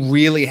nobody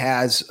really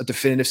has a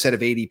definitive set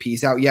of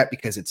ADPs out yet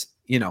because it's,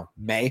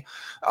 May.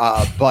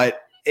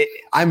 But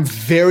I'm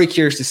very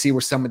curious to see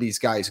where some of these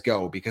guys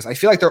go because I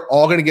feel like they're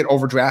all going to get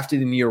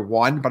overdrafted in year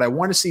 1, but I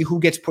want to see who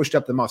gets pushed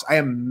up the most. I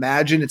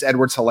imagine it's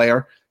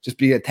Edwards-Helaire just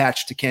being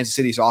attached to Kansas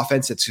City's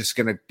offense. It's just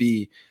going to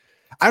be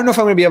 – I don't know if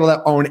I'm going to be able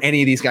to own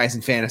any of these guys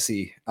in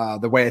fantasy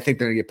the way I think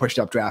they're going to get pushed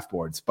up draft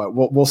boards, but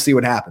we'll see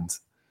what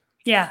happens.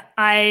 Yeah,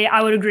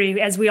 I would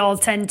agree, as we all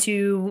tend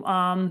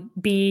to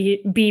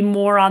be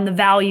more on the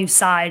value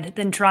side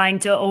than trying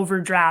to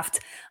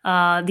overdraft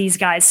these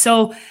guys.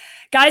 So –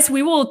 guys,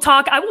 we will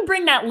talk. I will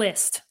bring that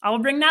list. I will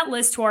bring that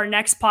list to our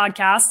next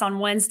podcast on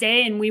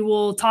Wednesday, and we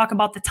will talk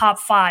about the top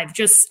 5.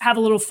 Just have a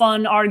little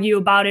fun, argue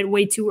about it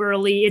way too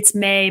early. It's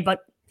May, but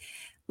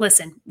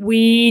listen,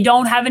 we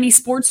don't have any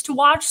sports to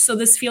watch, so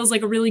this feels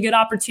like a really good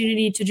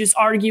opportunity to just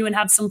argue and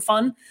have some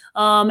fun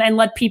and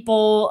let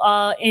people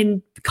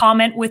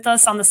comment with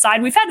us on the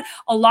side. We've had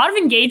a lot of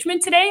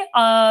engagement today,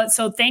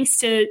 so thanks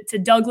to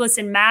Douglas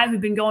and Matt, who've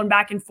been going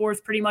back and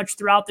forth pretty much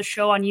throughout the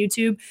show on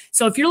YouTube.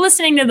 So if you're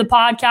listening to the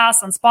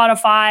podcast on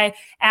Spotify,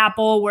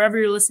 Apple, wherever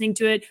you're listening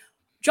to it,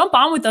 jump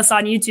on with us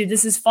on YouTube.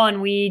 This is fun.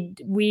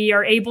 We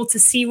are able to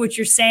see what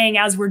you're saying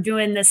as we're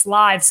doing this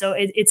live. So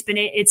it's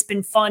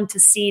been fun to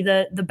see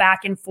the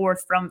back and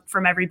forth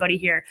from everybody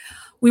here.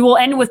 We will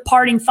end with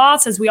parting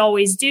thoughts as we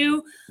always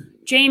do.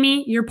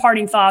 Jamie, your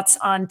parting thoughts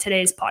on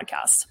today's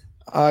podcast.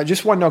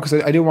 Just one note,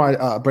 because I do want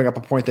to bring up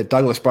a point that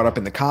Douglas brought up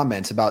in the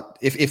comments about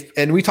if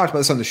and we talked about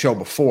this on the show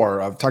before,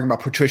 talking about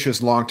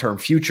Patricia's long-term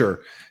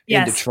future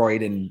in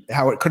Detroit and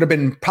how it could have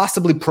been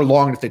possibly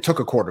prolonged if they took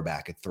a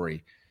quarterback at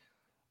 3.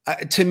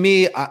 To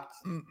me,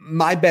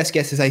 My best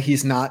guess is that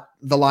he's not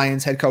the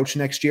Lions head coach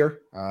next year.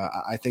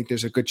 I think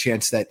there's a good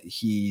chance that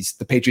he's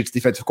the Patriots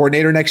defensive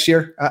coordinator next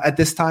year at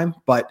this time.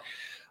 But,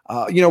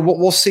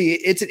 we'll see.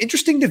 It's an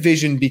interesting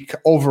division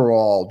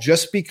overall,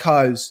 just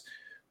because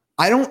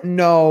I don't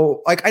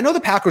know. Like, I know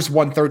the Packers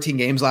won 13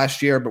 games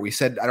last year, but we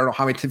said, I don't know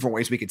how many different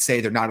ways we could say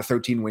they're not a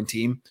 13-win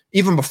team.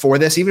 Even before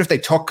this, even if they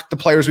took the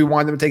players we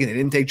wanted them to take and they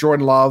didn't take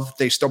Jordan Love,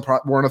 they still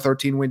weren't a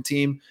 13-win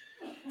team.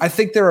 I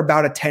think they're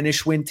about a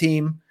 10-ish win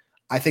team.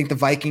 I think the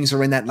Vikings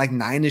are in that like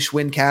 9-ish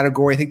win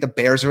category. I think the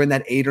Bears are in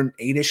that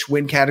 8-ish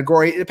win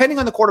category, depending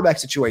on the quarterback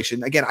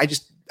situation. Again,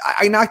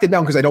 I knocked it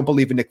down because I don't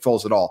believe in Nick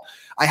Foles at all.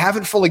 I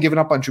haven't fully given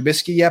up on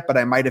Trubisky yet, but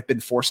I might have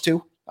been forced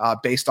to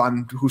based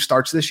on who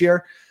starts this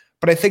year.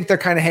 But I think they're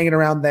kind of hanging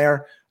around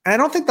there. And I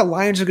don't think the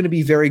Lions are going to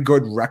be very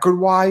good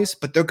record-wise,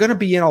 but they're going to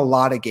be in a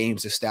lot of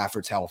games if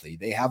Stafford's healthy.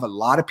 They have a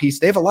lot of pieces.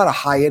 They have a lot of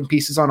high-end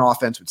pieces on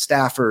offense with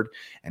Stafford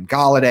and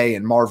Golladay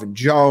and Marvin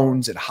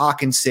Jones and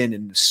Hawkinson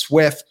and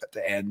Swift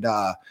and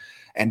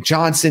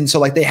Johnson. So,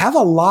 like, they have a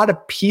lot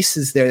of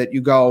pieces there that you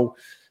go,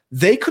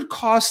 they could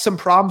cause some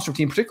problems for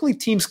teams, particularly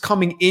teams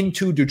coming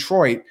into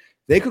Detroit.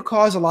 They could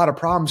cause a lot of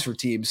problems for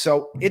teams.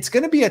 So it's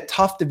going to be a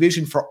tough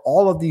division for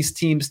all of these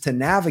teams to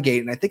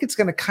navigate. And I think it's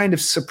going to kind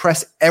of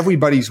suppress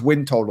everybody's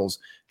win totals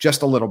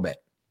just a little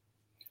bit.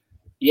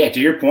 Yeah, to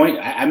your point,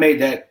 I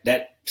made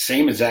that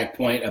same exact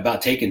point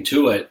about taking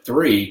Tua at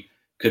 3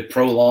 could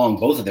prolong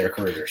both of their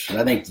careers. And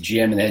I think the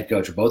GM and the head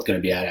coach are both going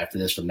to be out after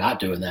this from not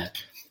doing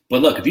that.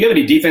 But look, if you have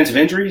any defensive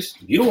injuries,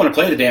 you don't want to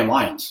play the damn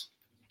Lions.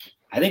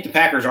 I think the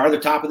Packers are the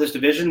top of this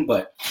division,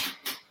 but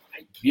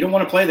you don't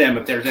want to play them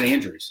if there's any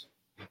injuries.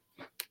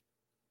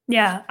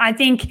 Yeah, I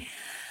think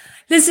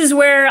this is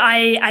where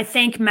I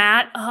thank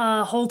Matt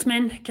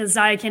Holtman, because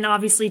I can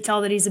obviously tell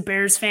that he's a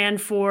Bears fan,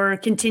 for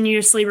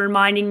continuously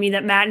reminding me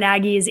that Matt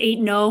Nagy is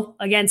 8-0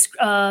 against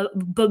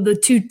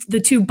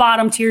the two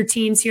bottom tier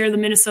teams here, the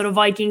Minnesota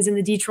Vikings and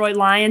the Detroit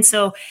Lions.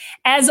 So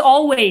as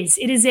always,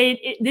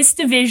 this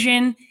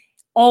division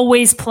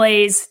always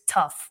plays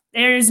tough.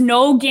 There's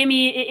no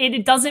gimme.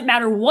 It doesn't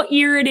matter what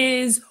year it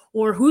is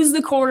or who's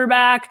the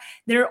quarterback.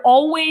 They're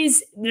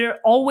always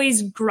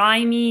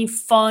grimy,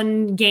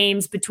 fun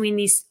games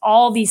between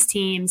all these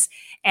teams.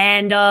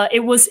 And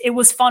it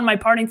was fun. My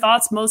parting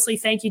thoughts, mostly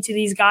thank you to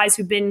these guys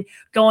who've been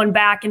going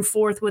back and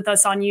forth with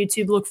us on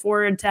YouTube. Look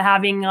forward to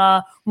having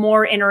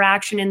more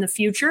interaction in the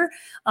future.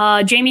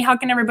 Jamie, how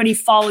can everybody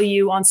follow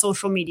you on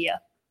social media?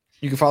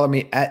 You can follow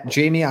me at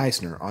Jamie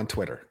Eisner on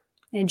Twitter.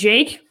 And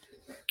Jake?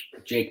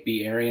 Jake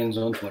B. Arians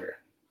on Twitter.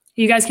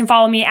 You guys can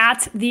follow me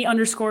at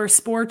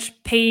 _sports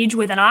page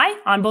with an I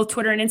on both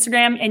Twitter and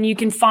Instagram. And you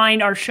can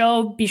find our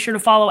show. Be sure to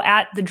follow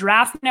at The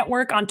Draft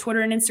Network on Twitter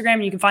and Instagram.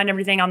 And you can find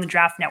everything on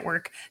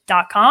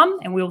thedraftnetwork.com.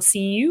 And we'll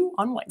see you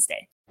on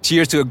Wednesday.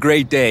 Cheers to a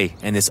great day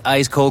and this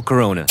ice-cold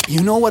Corona.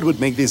 You know what would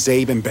make this day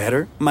even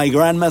better? My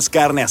grandma's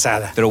carne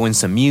asada. Throw in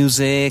some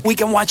music. We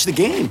can watch the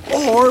game.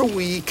 Or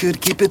we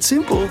could keep it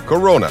simple.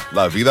 Corona,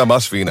 la vida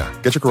más fina.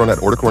 Get your Corona at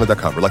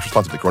ordercorona.com. Relax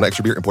responsibly. Corona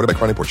Extra Beer, imported by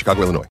Crown Imports,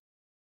 Chicago, Illinois.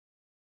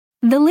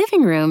 The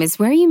living room is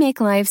where you make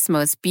life's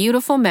most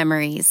beautiful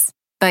memories.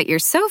 But your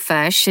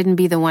sofa shouldn't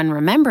be the one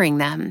remembering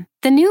them.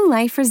 The new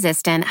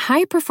life-resistant,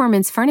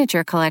 high-performance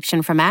furniture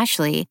collection from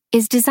Ashley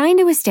is designed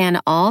to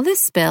withstand all the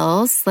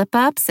spills,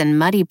 slip-ups, and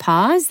muddy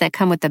paws that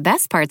come with the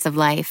best parts of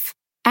life.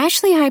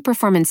 Ashley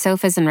high-performance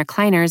sofas and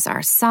recliners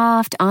are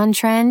soft,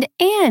 on-trend,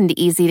 and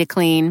easy to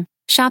clean.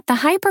 Shop the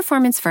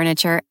high-performance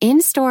furniture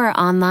in-store or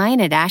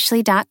online at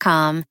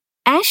ashley.com.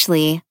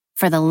 Ashley,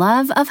 for the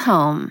love of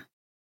home.